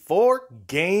 baby, for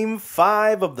Game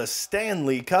 5 of the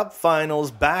Stanley Cup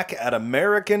Finals back at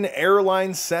American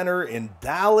Airlines Center in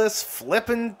Dallas,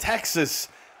 flippin' Texas.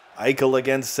 Eichel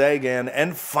against Seguin,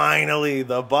 and finally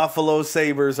the Buffalo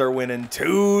Sabres are winning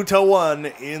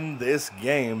 2-1 in this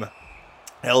game.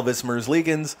 Elvis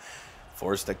Merzlikins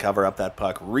forced to cover up that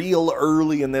puck real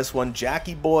early in this one.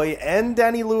 Jackie Boy and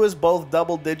Denny Lewis, both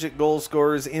double-digit goal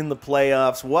scorers in the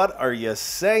playoffs. What are you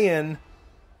saying?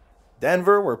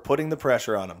 Denver, we're putting the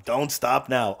pressure on them. Don't stop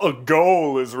now. A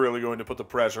goal is really going to put the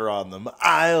pressure on them.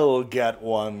 I'll get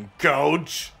one,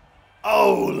 coach.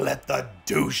 Oh, let the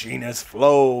douchiness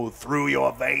flow through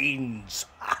your veins.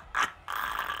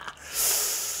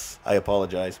 I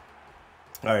apologize.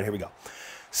 All right, here we go.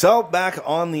 So, back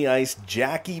on the ice,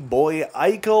 Jackie Boy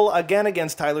Eichel again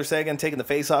against Tyler Seguin, taking the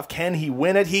faceoff. Can he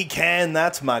win it? He can.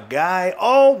 That's my guy.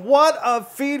 Oh, what a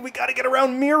feed. We got to get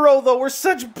around Miro, though. We're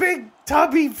such big,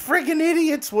 tubby, friggin'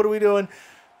 idiots. What are we doing?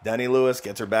 Denny Lewis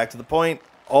gets her back to the point.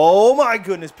 Oh, my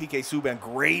goodness, PK Subban.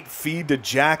 Great feed to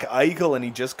Jack Eichel, and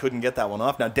he just couldn't get that one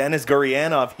off. Now, Dennis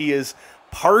Gurianov, he is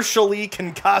partially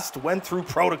concussed, went through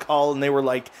protocol, and they were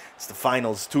like, it's the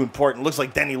finals, too important. Looks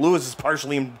like Denny Lewis is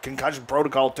partially in concussion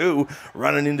protocol too,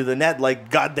 running into the net like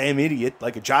goddamn idiot,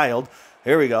 like a child.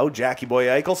 Here we go, Jackie Boy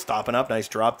Eichel stopping up, nice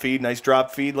drop feed,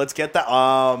 let's get that.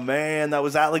 Oh man, that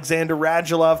was Alexander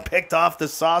Radulov, picked off the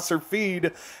saucer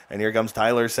feed, and here comes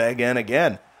Tyler Seguin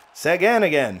again.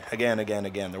 Again.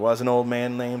 There was an old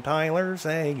man named Tyler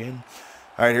Seguin.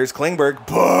 All right, here's Klingberg.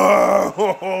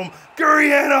 Boom!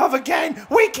 Gurianov again.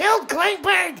 We killed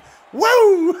Klingberg.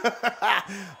 Woo!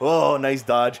 Oh, nice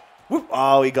dodge. Whoop.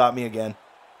 Oh, he got me again.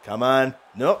 Come on.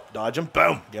 Nope. Dodge him.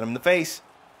 Boom. Get him in the face.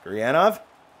 Gurianov.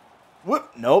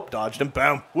 Whoop. Nope. Dodged him.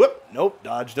 Boom. Whoop. Nope.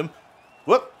 Dodged him.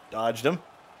 Whoop. Dodged him.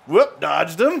 Whoop.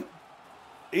 Dodged him.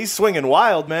 He's swinging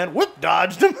wild, man. Whoop.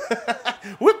 Dodged him.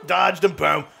 Whoop. Dodged him.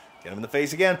 Boom. Get him in the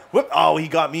face again. Whoop. Oh, he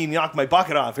got me and knocked my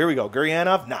bucket off. Here we go.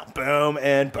 Gurianov. Now, boom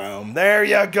and boom. There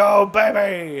you go,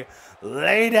 baby.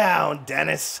 Lay down,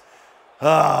 Dennis.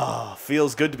 Oh,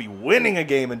 feels good to be winning a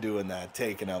game and doing that.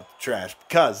 Taking out the trash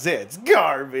because it's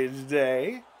garbage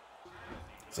day.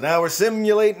 So now we're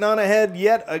simulating on ahead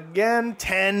yet again.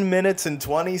 10 minutes and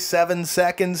 27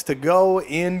 seconds to go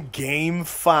in Game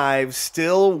 5.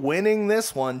 Still winning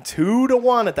this one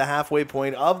 2-1 at the halfway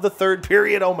point of the third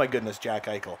period. Oh my goodness, Jack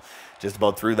Eichel just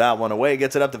about threw that one away.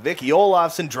 Gets it up to Vicky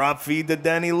Olofsson. Drop feed to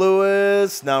Denny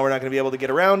Lewis. Now we're not going to be able to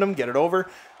get around him. Get it over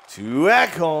to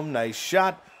Ekholm. Nice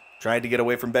shot. Tried to get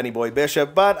away from Benny Boy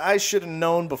Bishop, but I should have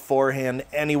known beforehand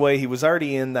anyway. He was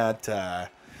already in that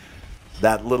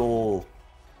that little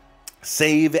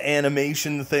save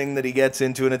animation thing that he gets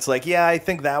into, and it's like, yeah, I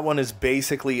think that one is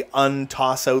basically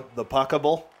untoss out the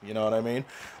puckable. You know what I mean?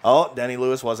 Oh, Denny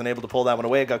Lewis wasn't able to pull that one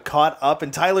away. It got caught up,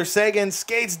 and Tyler Seguin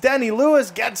skates. Denny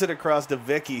Lewis gets it across to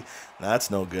Vicky.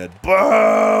 That's no good.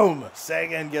 Boom!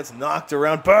 Seguin gets knocked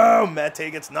around. Boom!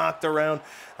 Mete gets knocked around.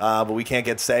 But we can't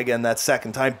get Seguin that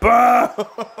second time.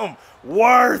 Boom!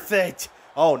 Worth it!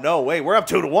 Oh, no, wait, we're up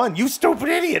 2-1. You stupid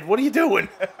idiot! What are you doing?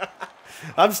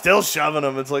 I'm still shoving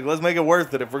him. It's like, let's make it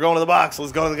worth it. If we're going to the box,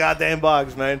 let's go to the goddamn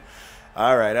box, man.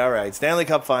 All right. Stanley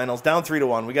Cup Finals, down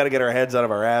 3-1. We got to get our heads out of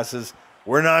our asses.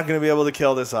 We're not going to be able to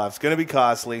kill this off. It's going to be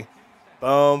costly.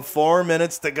 Boom, 4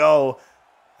 minutes to go.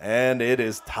 And it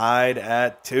is tied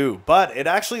at 2. But it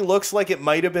actually looks like it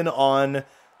might have been on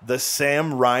the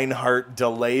Sam Reinhart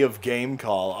delay of game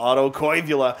call. Otto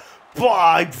Koivula.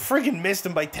 I freaking missed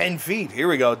him by 10 feet. Here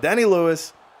we go. Denny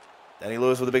Lewis. Denny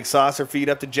Lewis with a big saucer feed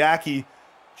up to Jackie.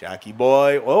 Jackie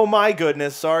boy. Oh, my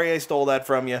goodness. Sorry I stole that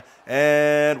from you.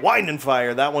 And wind and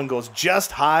fire. That one goes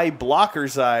just high, blocker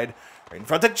side. Right in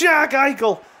front of Jack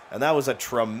Eichel. And that was a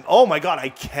oh, my God. I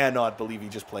cannot believe he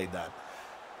just played that.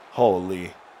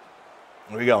 Holy.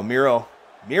 Here we go. Miro.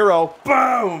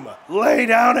 Boom. Lay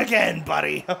down again,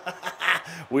 buddy.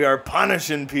 We are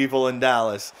punishing people in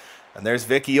Dallas. And there's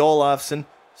Vicky Olofsson.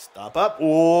 Stop up.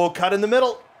 Oh, cut in the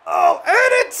middle. Oh,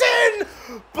 and it's in!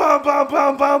 Boom, boom,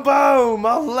 boom, boom, boom!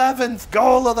 11th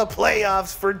goal of the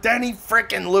playoffs for Denny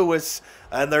frickin' Lewis.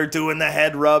 And they're doing the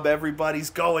head rub. Everybody's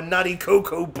going nutty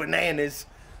cuckoo bananas.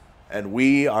 And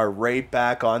we are right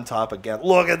back on top again.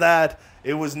 Look at that.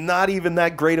 It was not even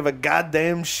that great of a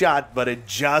goddamn shot, but it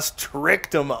just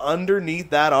tricked him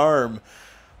underneath that arm.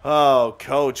 Oh,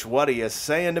 coach, what are you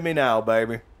saying to me now,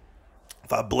 baby?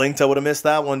 If I blinked, I would have missed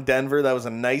that one, Denver. That was a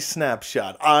nice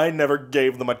snapshot. I never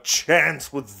gave them a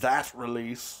chance with that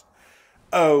release.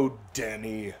 Oh,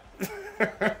 Denny.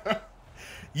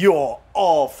 You're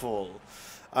awful.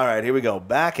 All right, here we go.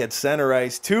 Back at center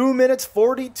ice. 2 minutes,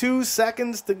 42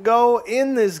 seconds to go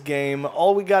in this game.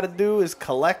 All we got to do is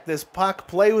collect this puck,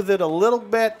 play with it a little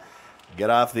bit, get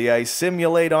off the ice,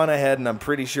 simulate on ahead, and I'm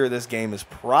pretty sure this game is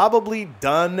probably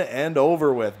done and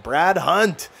over with. Brad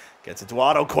Hunt gets it to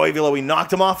Otto Koivula. We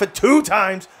knocked him off it 2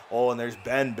 times. Oh, and there's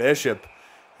Ben Bishop.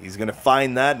 He's going to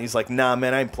find that, and he's like, nah,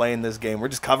 man, I ain't playing this game. We're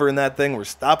just covering that thing. We're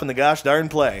stopping the gosh darn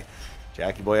play.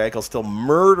 Jackie Boy Eichel still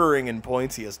murdering in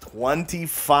points. He has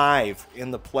 25 in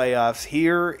the playoffs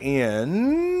here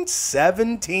in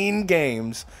 17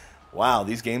 games. Wow,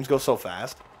 these games go so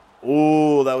fast.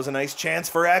 Oh, that was a nice chance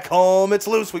for Ekholm. It's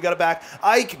loose. We got it back.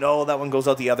 Ike. No, that one goes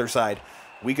out the other side.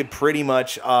 We could pretty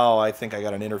much... Oh, I think I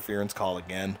got an interference call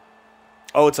again.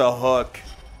 Oh, it's a hook.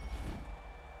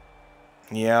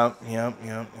 Yeah.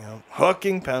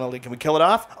 Hooking penalty. Can we kill it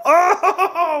off?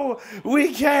 Oh,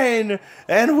 we can.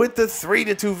 And with the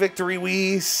 3-2 victory,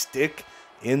 we stick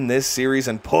in this series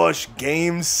and push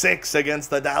Game 6 against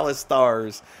the Dallas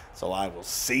Stars. So I will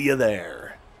see you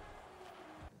there.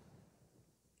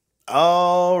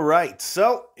 All right.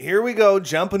 So here we go.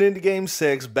 Jumping into Game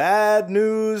 6. Bad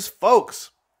news,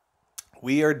 folks.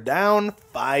 We are down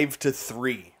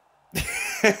 5-3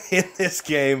 in this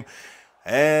game.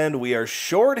 And we are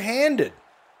shorthanded.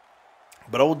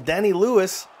 But old Denny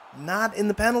Lewis, not in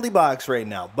the penalty box right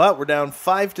now. But we're down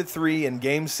 5-3 in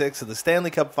Game 6 of the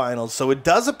Stanley Cup Finals. So it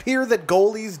does appear that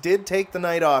goalies did take the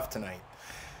night off tonight.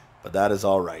 But that is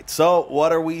all right. So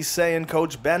what are we saying,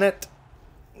 Coach Bennett?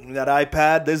 That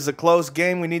iPad, this is a close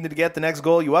game. We needed to get the next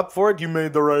goal. You up for it? You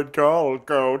made the right call,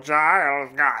 Coach.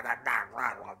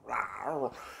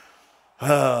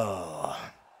 Oh.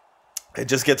 It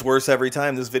just gets worse every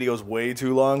time. This video is way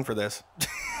too long for this.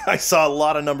 I saw a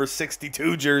lot of number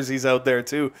 62 jerseys out there,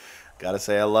 too. Gotta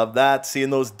say, I love that. Seeing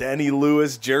those Denny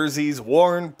Lewis jerseys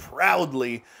worn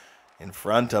proudly in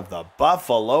front of the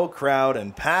Buffalo crowd.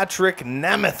 And Patrick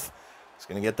Nemeth is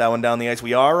going to get that one down the ice.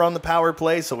 We are on the power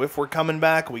play, so if we're coming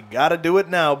back, we gotta do it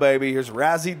now, baby. Here's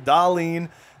Razzie Dahlin.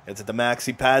 It's at the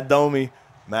Maxi Pad Domi.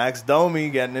 Max Domi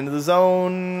getting into the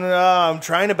zone. I'm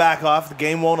trying to back off. The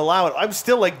game won't allow it. I'm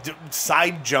still like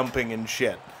side jumping and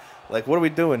shit. Like, what are we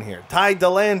doing here? Ty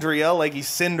Dellandrea like he's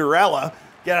Cinderella.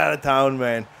 Get out of town,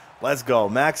 man. Let's go.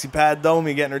 Maxi Pad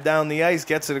Domi getting her down the ice.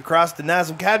 Gets it across to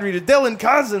Nazem Kadri to Dylan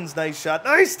Cousins. Nice shot.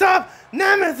 Nice stop.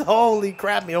 Nemeth. Holy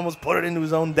crap. He almost put it into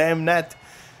his own damn net.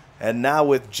 And now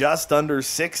with just under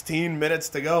 16 minutes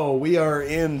to go, we are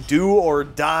in do or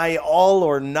die, all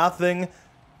or nothing,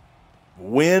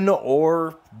 win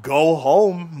or go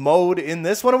home mode in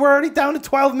this one. And we're already down to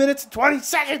 12 minutes and 20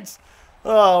 seconds.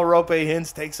 Oh, Rope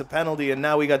Hintz takes a penalty, and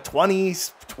now we got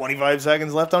 25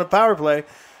 seconds left on a power play.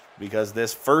 Because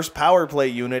this first power play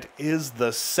unit is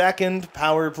the second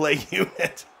power play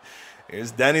unit.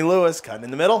 Here's Denny Lewis cutting in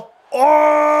the middle.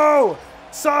 Oh!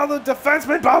 Saw the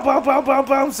defenseman. Boom, boom, boom, boom,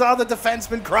 boom. Saw the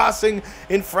defenseman crossing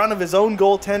in front of his own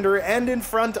goaltender and in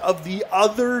front of the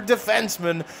other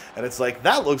defenseman. And it's like,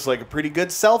 that looks like a pretty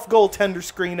good self-goaltender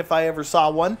screen if I ever saw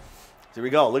one. Here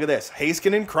we go. Look at this.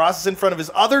 Heiskanen crosses in front of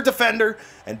his other defender.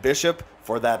 And Bishop,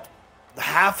 for that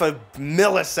half a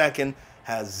millisecond,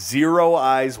 has zero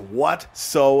eyes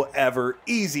whatsoever.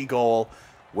 Easy goal.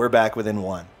 We're back within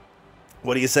one.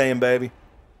 What are you saying, baby?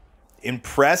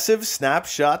 Impressive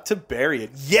snapshot to bury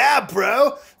it. Yeah,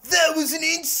 bro. That was an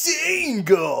insane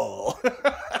goal.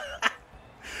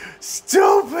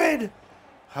 Stupid.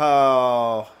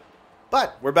 Oh.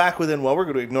 But we're back within one. We're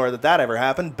going to ignore that ever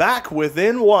happened. Back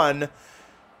within one.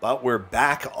 But we're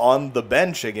back on the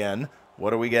bench again.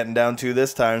 What are we getting down to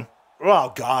this time?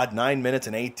 Oh, God, 9 minutes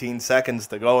and 18 seconds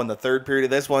to go in the third period of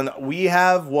this one. We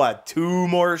have, what, 2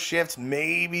 more shifts,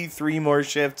 maybe 3 more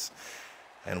shifts,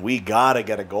 and we got to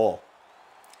get a goal.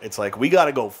 It's like we got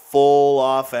to go full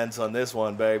offense on this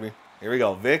one, baby. Here we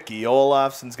go. Vicky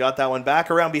Olofsson's got that one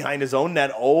back around behind his own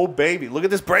net. Oh, baby, look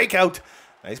at this breakout.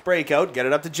 Nice breakout. Get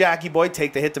it up to Jackie Boy.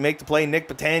 Take the hit to make the play. Nick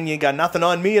Batania got nothing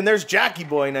on me, and there's Jackie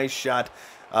Boy. Nice shot.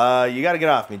 You got to get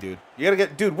off me, dude.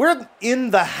 Dude, we're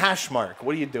in the hash mark.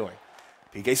 What are you doing?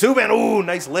 PK Subban, ooh,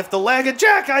 nice lift the leg, and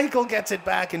Jack Eichel gets it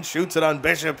back and shoots it on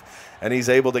Bishop, and he's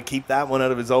able to keep that one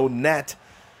out of his own net.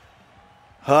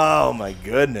 Oh, my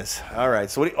goodness. All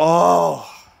right, so we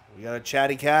got a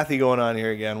chatty Cathy going on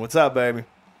here again. What's up, baby?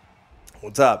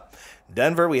 What's up?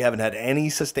 Denver, we haven't had any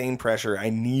sustained pressure. I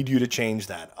need you to change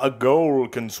that. A goal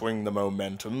can swing the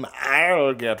momentum.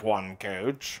 I'll get one,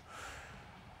 coach.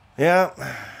 Yeah,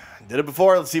 did it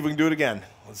before. Let's see if we can do it again.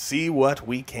 Let's see what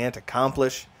we can't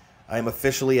accomplish. I'm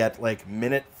officially at like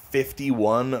minute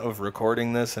 51 of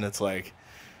recording this, and it's like,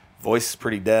 voice is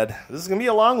pretty dead. This is going to be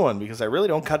a long one because I really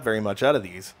don't cut very much out of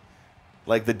these.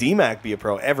 Like the DMAC Be a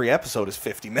Pro, every episode is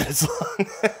 50 minutes long.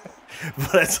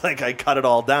 But it's like I cut it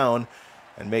all down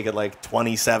and make it like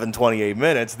 27, 28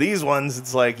 minutes. These ones,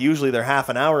 it's like usually they're half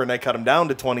an hour and I cut them down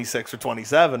to 26 or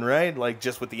 27, right? Like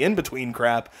just with the in-between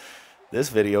crap. This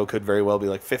video could very well be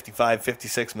like 55,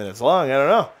 56 minutes long. I don't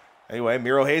know. Anyway,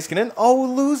 Miro Heiskanen. Oh,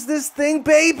 lose this thing,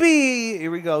 baby! Here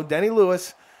we go. Denny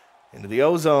Lewis into the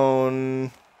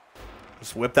ozone.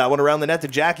 Just whip that one around the net to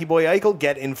Jackie Boy Eichel.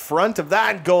 Get in front of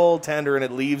that goaltender, and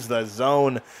it leaves the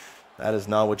zone. That is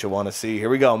not what you want to see. Here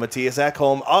we go. Matthias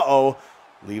Ekholm. Uh-oh.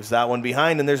 Leaves that one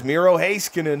behind, and there's Miro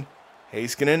Heiskanen.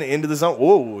 Heiskanen into the zone.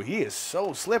 Whoa, he is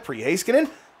so slippery. Heiskanen.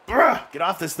 Get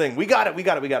off this thing. We got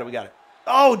it.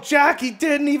 Oh, Jackie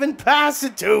didn't even pass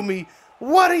it to me.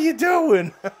 What are you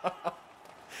doing?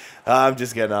 I'm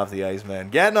just getting off the ice, man.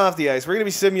 Getting off the ice. We're going to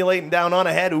be simulating down on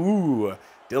ahead. Ooh,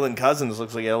 Dylan Cousins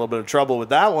looks like he had a little bit of trouble with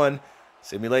that one.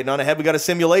 Simulating on ahead. We got a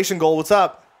simulation goal. What's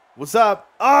up? What's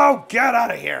up? Oh, get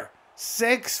out of here.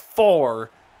 6-4.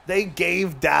 They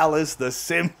gave Dallas the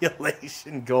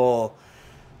simulation goal.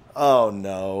 Oh,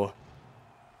 no.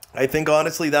 I think,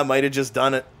 honestly, that might have just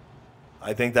done it.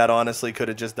 I think that honestly could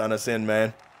have just done us in,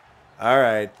 man. All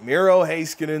right, Miro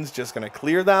Heiskanen's just going to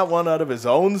clear that one out of his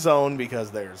own zone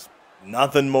because there's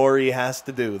nothing more he has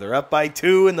to do. They're up by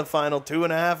 2 in the final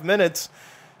 2.5 minutes.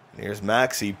 And here's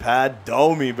Maxi Pad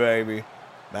Domi, baby.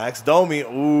 Max Domi,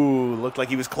 ooh, looked like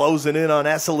he was closing in on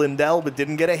Essa Lindell, but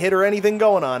didn't get a hit or anything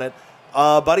going on it.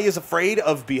 Buddy is afraid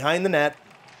of behind the net.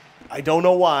 I don't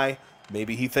know why.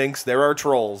 Maybe he thinks there are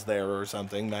trolls there or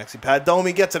something. Maxi Pad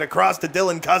Domi gets it across to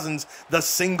Dylan Cousins, the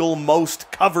single most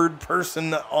covered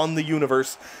person on the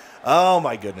universe. Oh,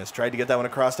 my goodness. Tried to get that one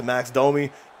across to Max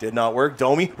Domi. Did not work.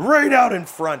 Domi right out in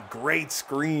front. Great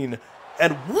screen.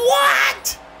 And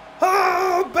what?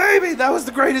 Oh, baby. That was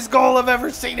the greatest goal I've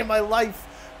ever seen in my life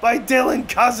by Dylan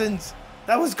Cousins.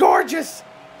 That was gorgeous.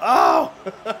 Oh,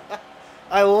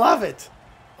 I love it.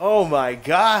 Oh, my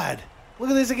God. Look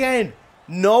at this again.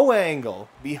 No angle,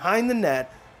 behind the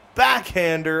net,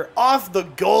 backhander, off the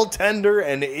goaltender,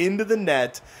 and into the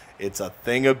net. It's a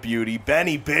thing of beauty.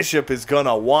 Benny Bishop is going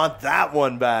to want that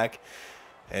one back.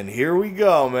 And here we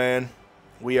go, man.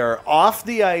 We are off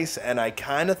the ice, and I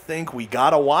kind of think we got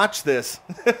to watch this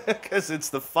because it's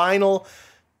the final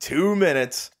 2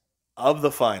 minutes of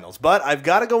the finals. But I've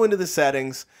got to go into the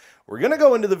settings. We're going to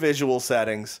go into the visual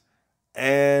settings,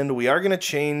 and we are going to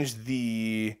change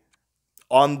the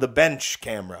on the bench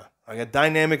camera. I got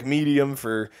dynamic medium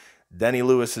for Denny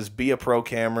Lewis's Be a Pro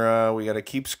camera. We got to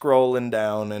keep scrolling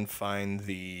down and find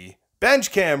the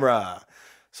bench camera.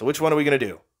 So which one are we going to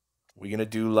do? We going to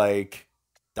do like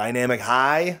dynamic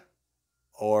high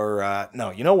or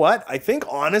no, you know what? I think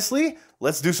honestly,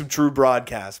 let's do some true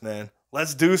broadcast, man.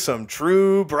 Let's do some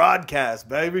true broadcast,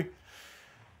 baby.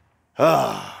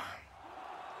 Ah.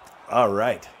 All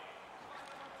right.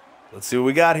 Let's see what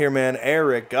we got here, man.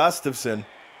 Eric Gustafsson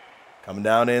coming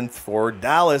down in for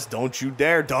Dallas. Don't you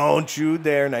dare. Don't you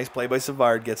dare. Nice play by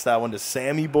Savard. Gets that one to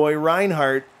Sammy Boy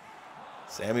Reinhart.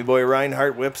 Sammy Boy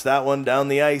Reinhart whips that one down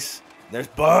the ice. There's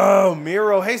boom.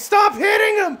 Miro. Hey, stop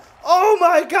hitting him. Oh,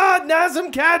 my God.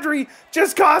 Nazem Kadri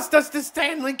just cost us the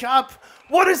Stanley Cup.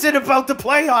 What is it about the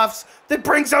playoffs that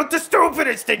brings out the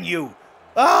stupidest in you?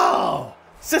 Oh,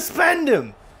 suspend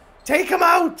him. Take him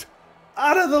out.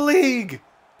 Out of the league.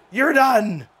 You're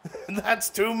done. That's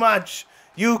too much.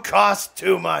 You cost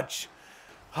too much.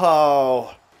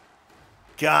 Oh,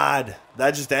 God.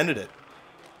 That just ended it.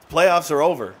 The playoffs are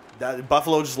over.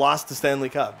 Buffalo just lost the Stanley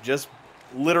Cup. Just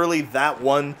literally that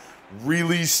one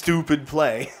really stupid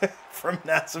play from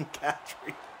Nazem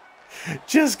Kadri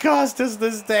just cost us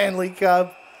the Stanley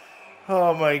Cup.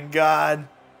 Oh, my God.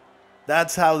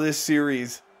 That's how this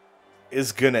series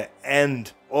is going to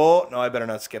end. Oh, no, I better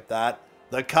not skip that.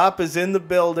 The cup is in the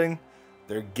building.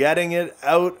 They're getting it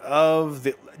out of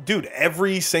the... Dude,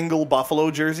 every single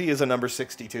Buffalo jersey is a number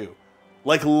 62.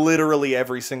 Like, literally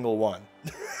every single one.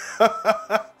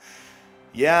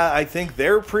 Yeah, I think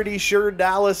they're pretty sure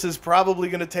Dallas is probably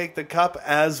going to take the cup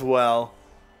as well.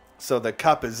 So the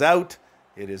cup is out.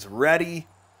 It is ready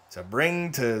to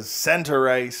bring to center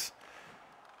ice.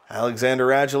 Alexander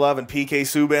Radulov and PK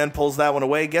Subban pulls that one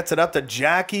away. Gets it up to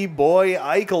Jackie Boy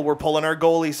Eichel. We're pulling our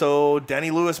goalie, so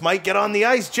Denny Lewis might get on the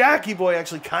ice. Jackie Boy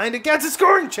actually kind of gets a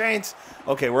scoring chance.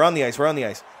 Okay, we're on the ice. We're on the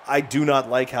ice. I do not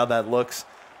like how that looks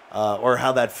or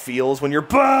how that feels when you're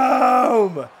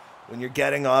boom! When you're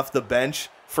getting off the bench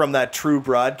from that true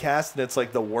broadcast and it's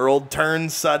like the world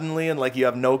turns suddenly and like you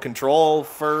have no control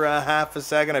for half a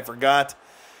second. I forgot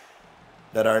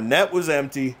that our net was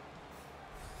empty.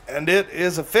 And it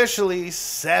is officially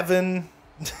 7-5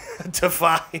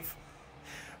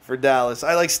 for Dallas.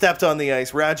 I stepped on the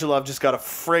ice. Radulov just got a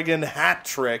friggin' hat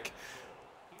trick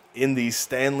in the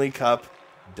Stanley Cup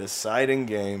deciding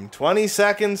game. 20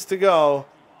 seconds to go.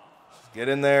 Just get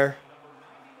in there.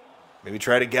 Maybe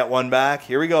try to get one back.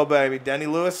 Here we go, baby. Denny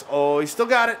Lewis. Oh, he still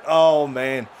got it. Oh,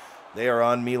 man. They are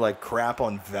on me like crap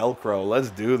on Velcro. Let's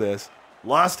do this.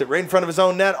 Lost it right in front of his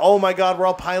own net. Oh, my God. We're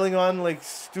all piling on like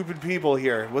stupid people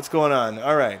here. What's going on?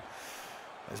 All right.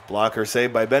 Nice blocker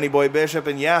saved by Benny Boy Bishop.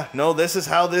 And, yeah, no, this is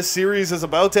how this series is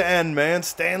about to end, man.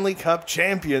 Stanley Cup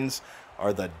champions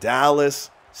are the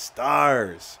Dallas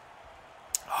Stars.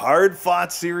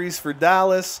 Hard-fought series for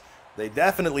Dallas. They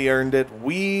definitely earned it.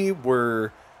 We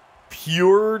were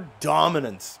pure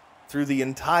dominance through the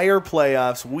entire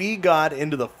playoffs. We got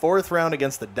into the fourth round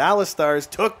against the Dallas Stars,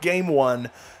 took game one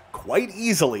quite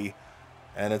easily,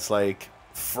 and it's like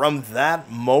from that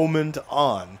moment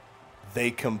on,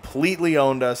 they completely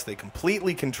owned us. They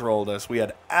completely controlled us. We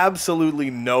had absolutely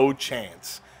no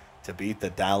chance to beat the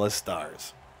Dallas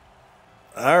Stars.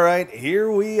 All right,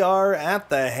 here we are at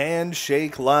the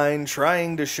handshake line,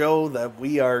 trying to show that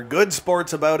we are good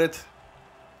sports about it.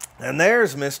 And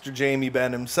there's Mr. Jamie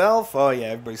Benn himself. Oh, yeah,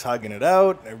 everybody's hugging it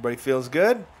out. Everybody feels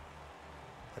good.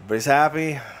 Everybody's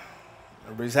happy.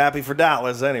 Everybody's happy for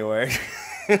Dallas anyway.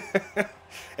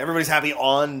 Everybody's happy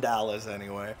on Dallas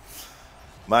anyway.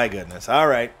 My goodness. All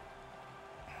right.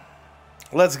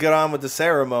 Let's get on with the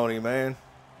ceremony, man.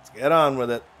 Let's get on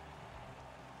with it.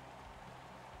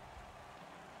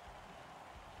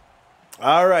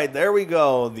 All right, there we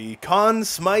go. The Conn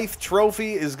Smythe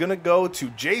Trophy is going to go to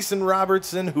Jason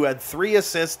Robertson, who had 3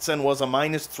 assists and was a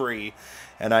 -3.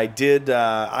 And I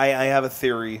have a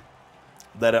theory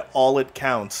that all that it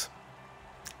counts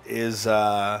is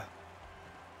the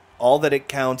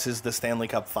Stanley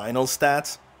Cup Finals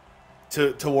stats.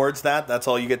 Towards that, that's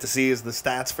all you get to see is the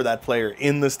stats for that player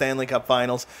in the Stanley Cup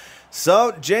Finals.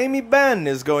 So Jamie Benn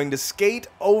is going to skate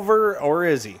over, or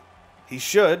is he? He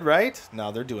should, right?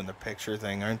 No, they're doing the picture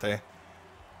thing, aren't they?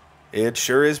 It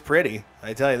sure is pretty,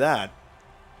 I tell you that.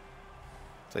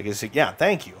 It's like, yeah,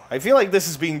 thank you. I feel like this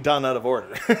is being done out of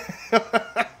order.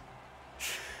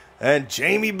 And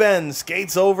Jamie Benn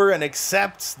skates over and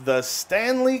accepts the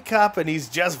Stanley Cup, and he's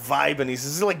just vibing. He's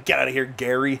just like, get out of here,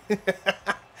 Gary.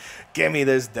 Give me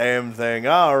this damn thing.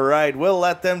 All right, we'll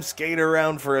let them skate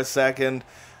around for a second,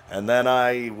 and then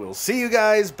I will see you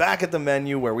guys back at the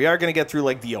menu where we are going to get through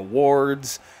like the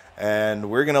awards, and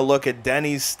we're going to look at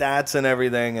Denny's stats and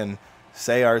everything and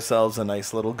say ourselves a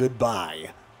nice little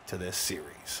goodbye to this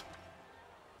series.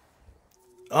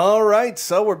 All right,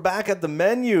 so we're back at the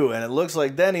menu, and it looks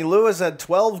like Denny Lewis had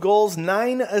 12 goals,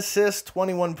 9 assists,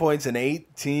 21 points in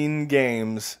 18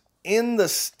 games in the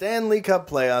Stanley Cup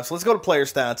playoffs. Let's go to player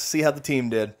stats, see how the team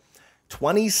did.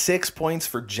 26 points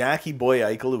for Jackie Boy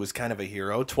Eichel, who was kind of a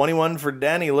hero. 21 for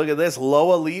Denny. Look at this,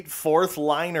 low elite fourth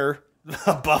liner,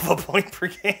 above a point per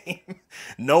game.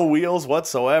 No wheels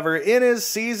whatsoever. In his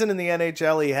season in the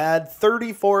NHL, he had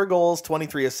 34 goals,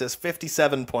 23 assists,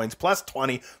 57 points, plus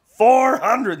 20,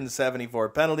 474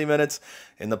 penalty minutes.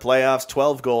 In the playoffs,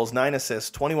 12 goals, 9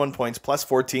 assists, 21 points, plus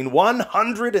 14,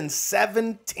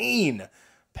 117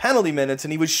 penalty minutes,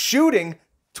 and he was shooting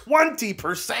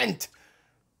 20%.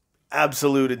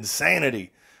 Absolute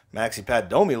insanity. Maxi Pat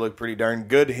Domi looked pretty darn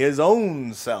good his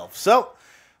own self. So,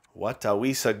 what are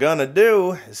we gonna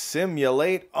do is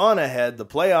simulate on ahead. The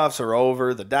playoffs are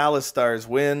over. The Dallas Stars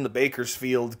win. The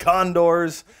Bakersfield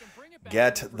Condors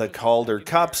get the Calder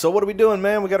Cup. So what are we doing,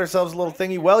 man? We got ourselves a little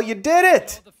thingy. Well, you did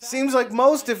it! Seems like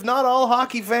most, if not all,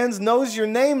 hockey fans knows your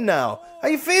name now. How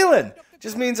you feeling?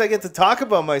 Just means I get to talk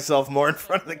about myself more in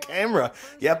front of the camera.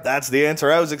 Yep, that's the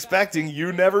answer I was expecting.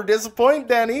 You never disappoint,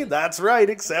 Denny. That's right,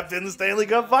 except in the Stanley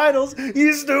Cup Finals.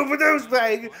 You stupid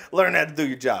douchebag. Learn how to do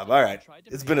your job. All right,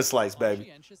 it's been a slice,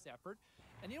 baby.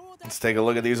 Let's take a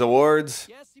look at these awards.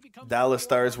 Dallas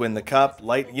Stars win the cup.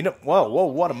 Whoa,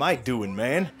 what am I doing,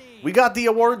 man? We got the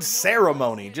awards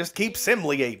ceremony. Just keep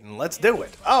simulating. Let's do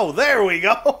it. Oh, there we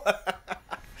go.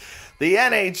 The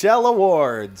NHL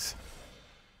awards.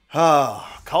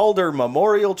 Calder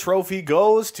Memorial Trophy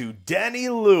goes to Denny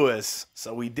Lewis.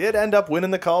 So we did end up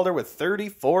winning the Calder with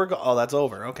 34 goals. Oh, that's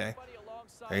over. Okay.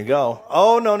 There you go.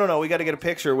 Oh, no. We got to get a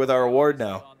picture with our award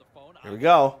now. Here we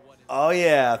go. Oh,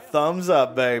 yeah. Thumbs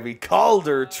up, baby.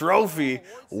 Calder Trophy.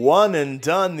 One and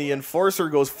done. The Enforcer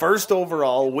goes first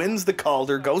overall, wins the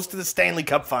Calder, goes to the Stanley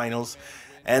Cup Finals,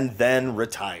 and then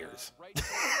retires.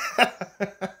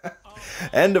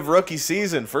 End of rookie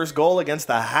season. First goal against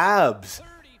the Habs.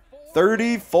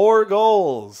 34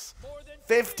 goals.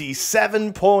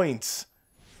 57 points.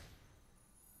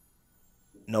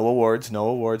 No awards.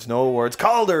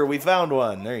 Calder, we found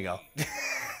one. There you go.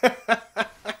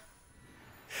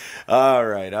 All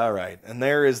right. And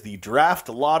there is the draft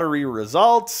lottery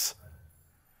results.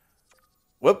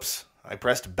 Whoops. I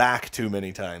pressed back too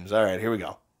many times. All right, here we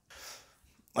go.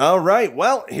 All right,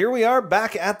 well, here we are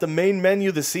back at the main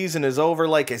menu. The season is over.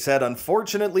 Like I said,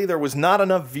 unfortunately, there was not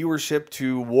enough viewership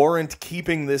to warrant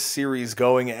keeping this series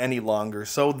going any longer.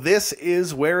 So this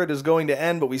is where it is going to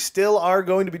end, but we still are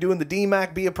going to be doing the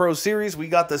DMAC Be a Pro series. We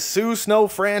got the Sioux Snow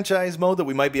franchise mode that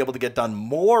we might be able to get done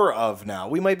more of now.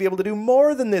 We might be able to do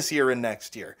more than this year and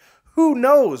next year. Who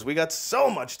knows? We got so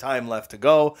much time left to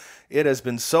go. It has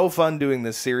been so fun doing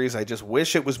this series. I just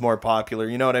wish it was more popular,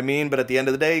 you know what I mean? But at the end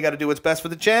of the day, you got to do what's best for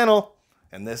the channel.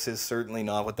 And this is certainly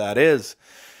not what that is.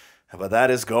 But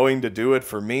that is going to do it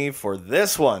for me for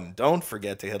this one. Don't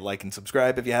forget to hit like and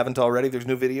subscribe if you haven't already. There's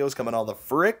new videos coming all the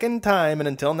frickin' time. And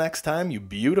until next time, you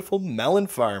beautiful melon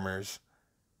farmers,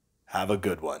 have a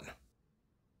good one.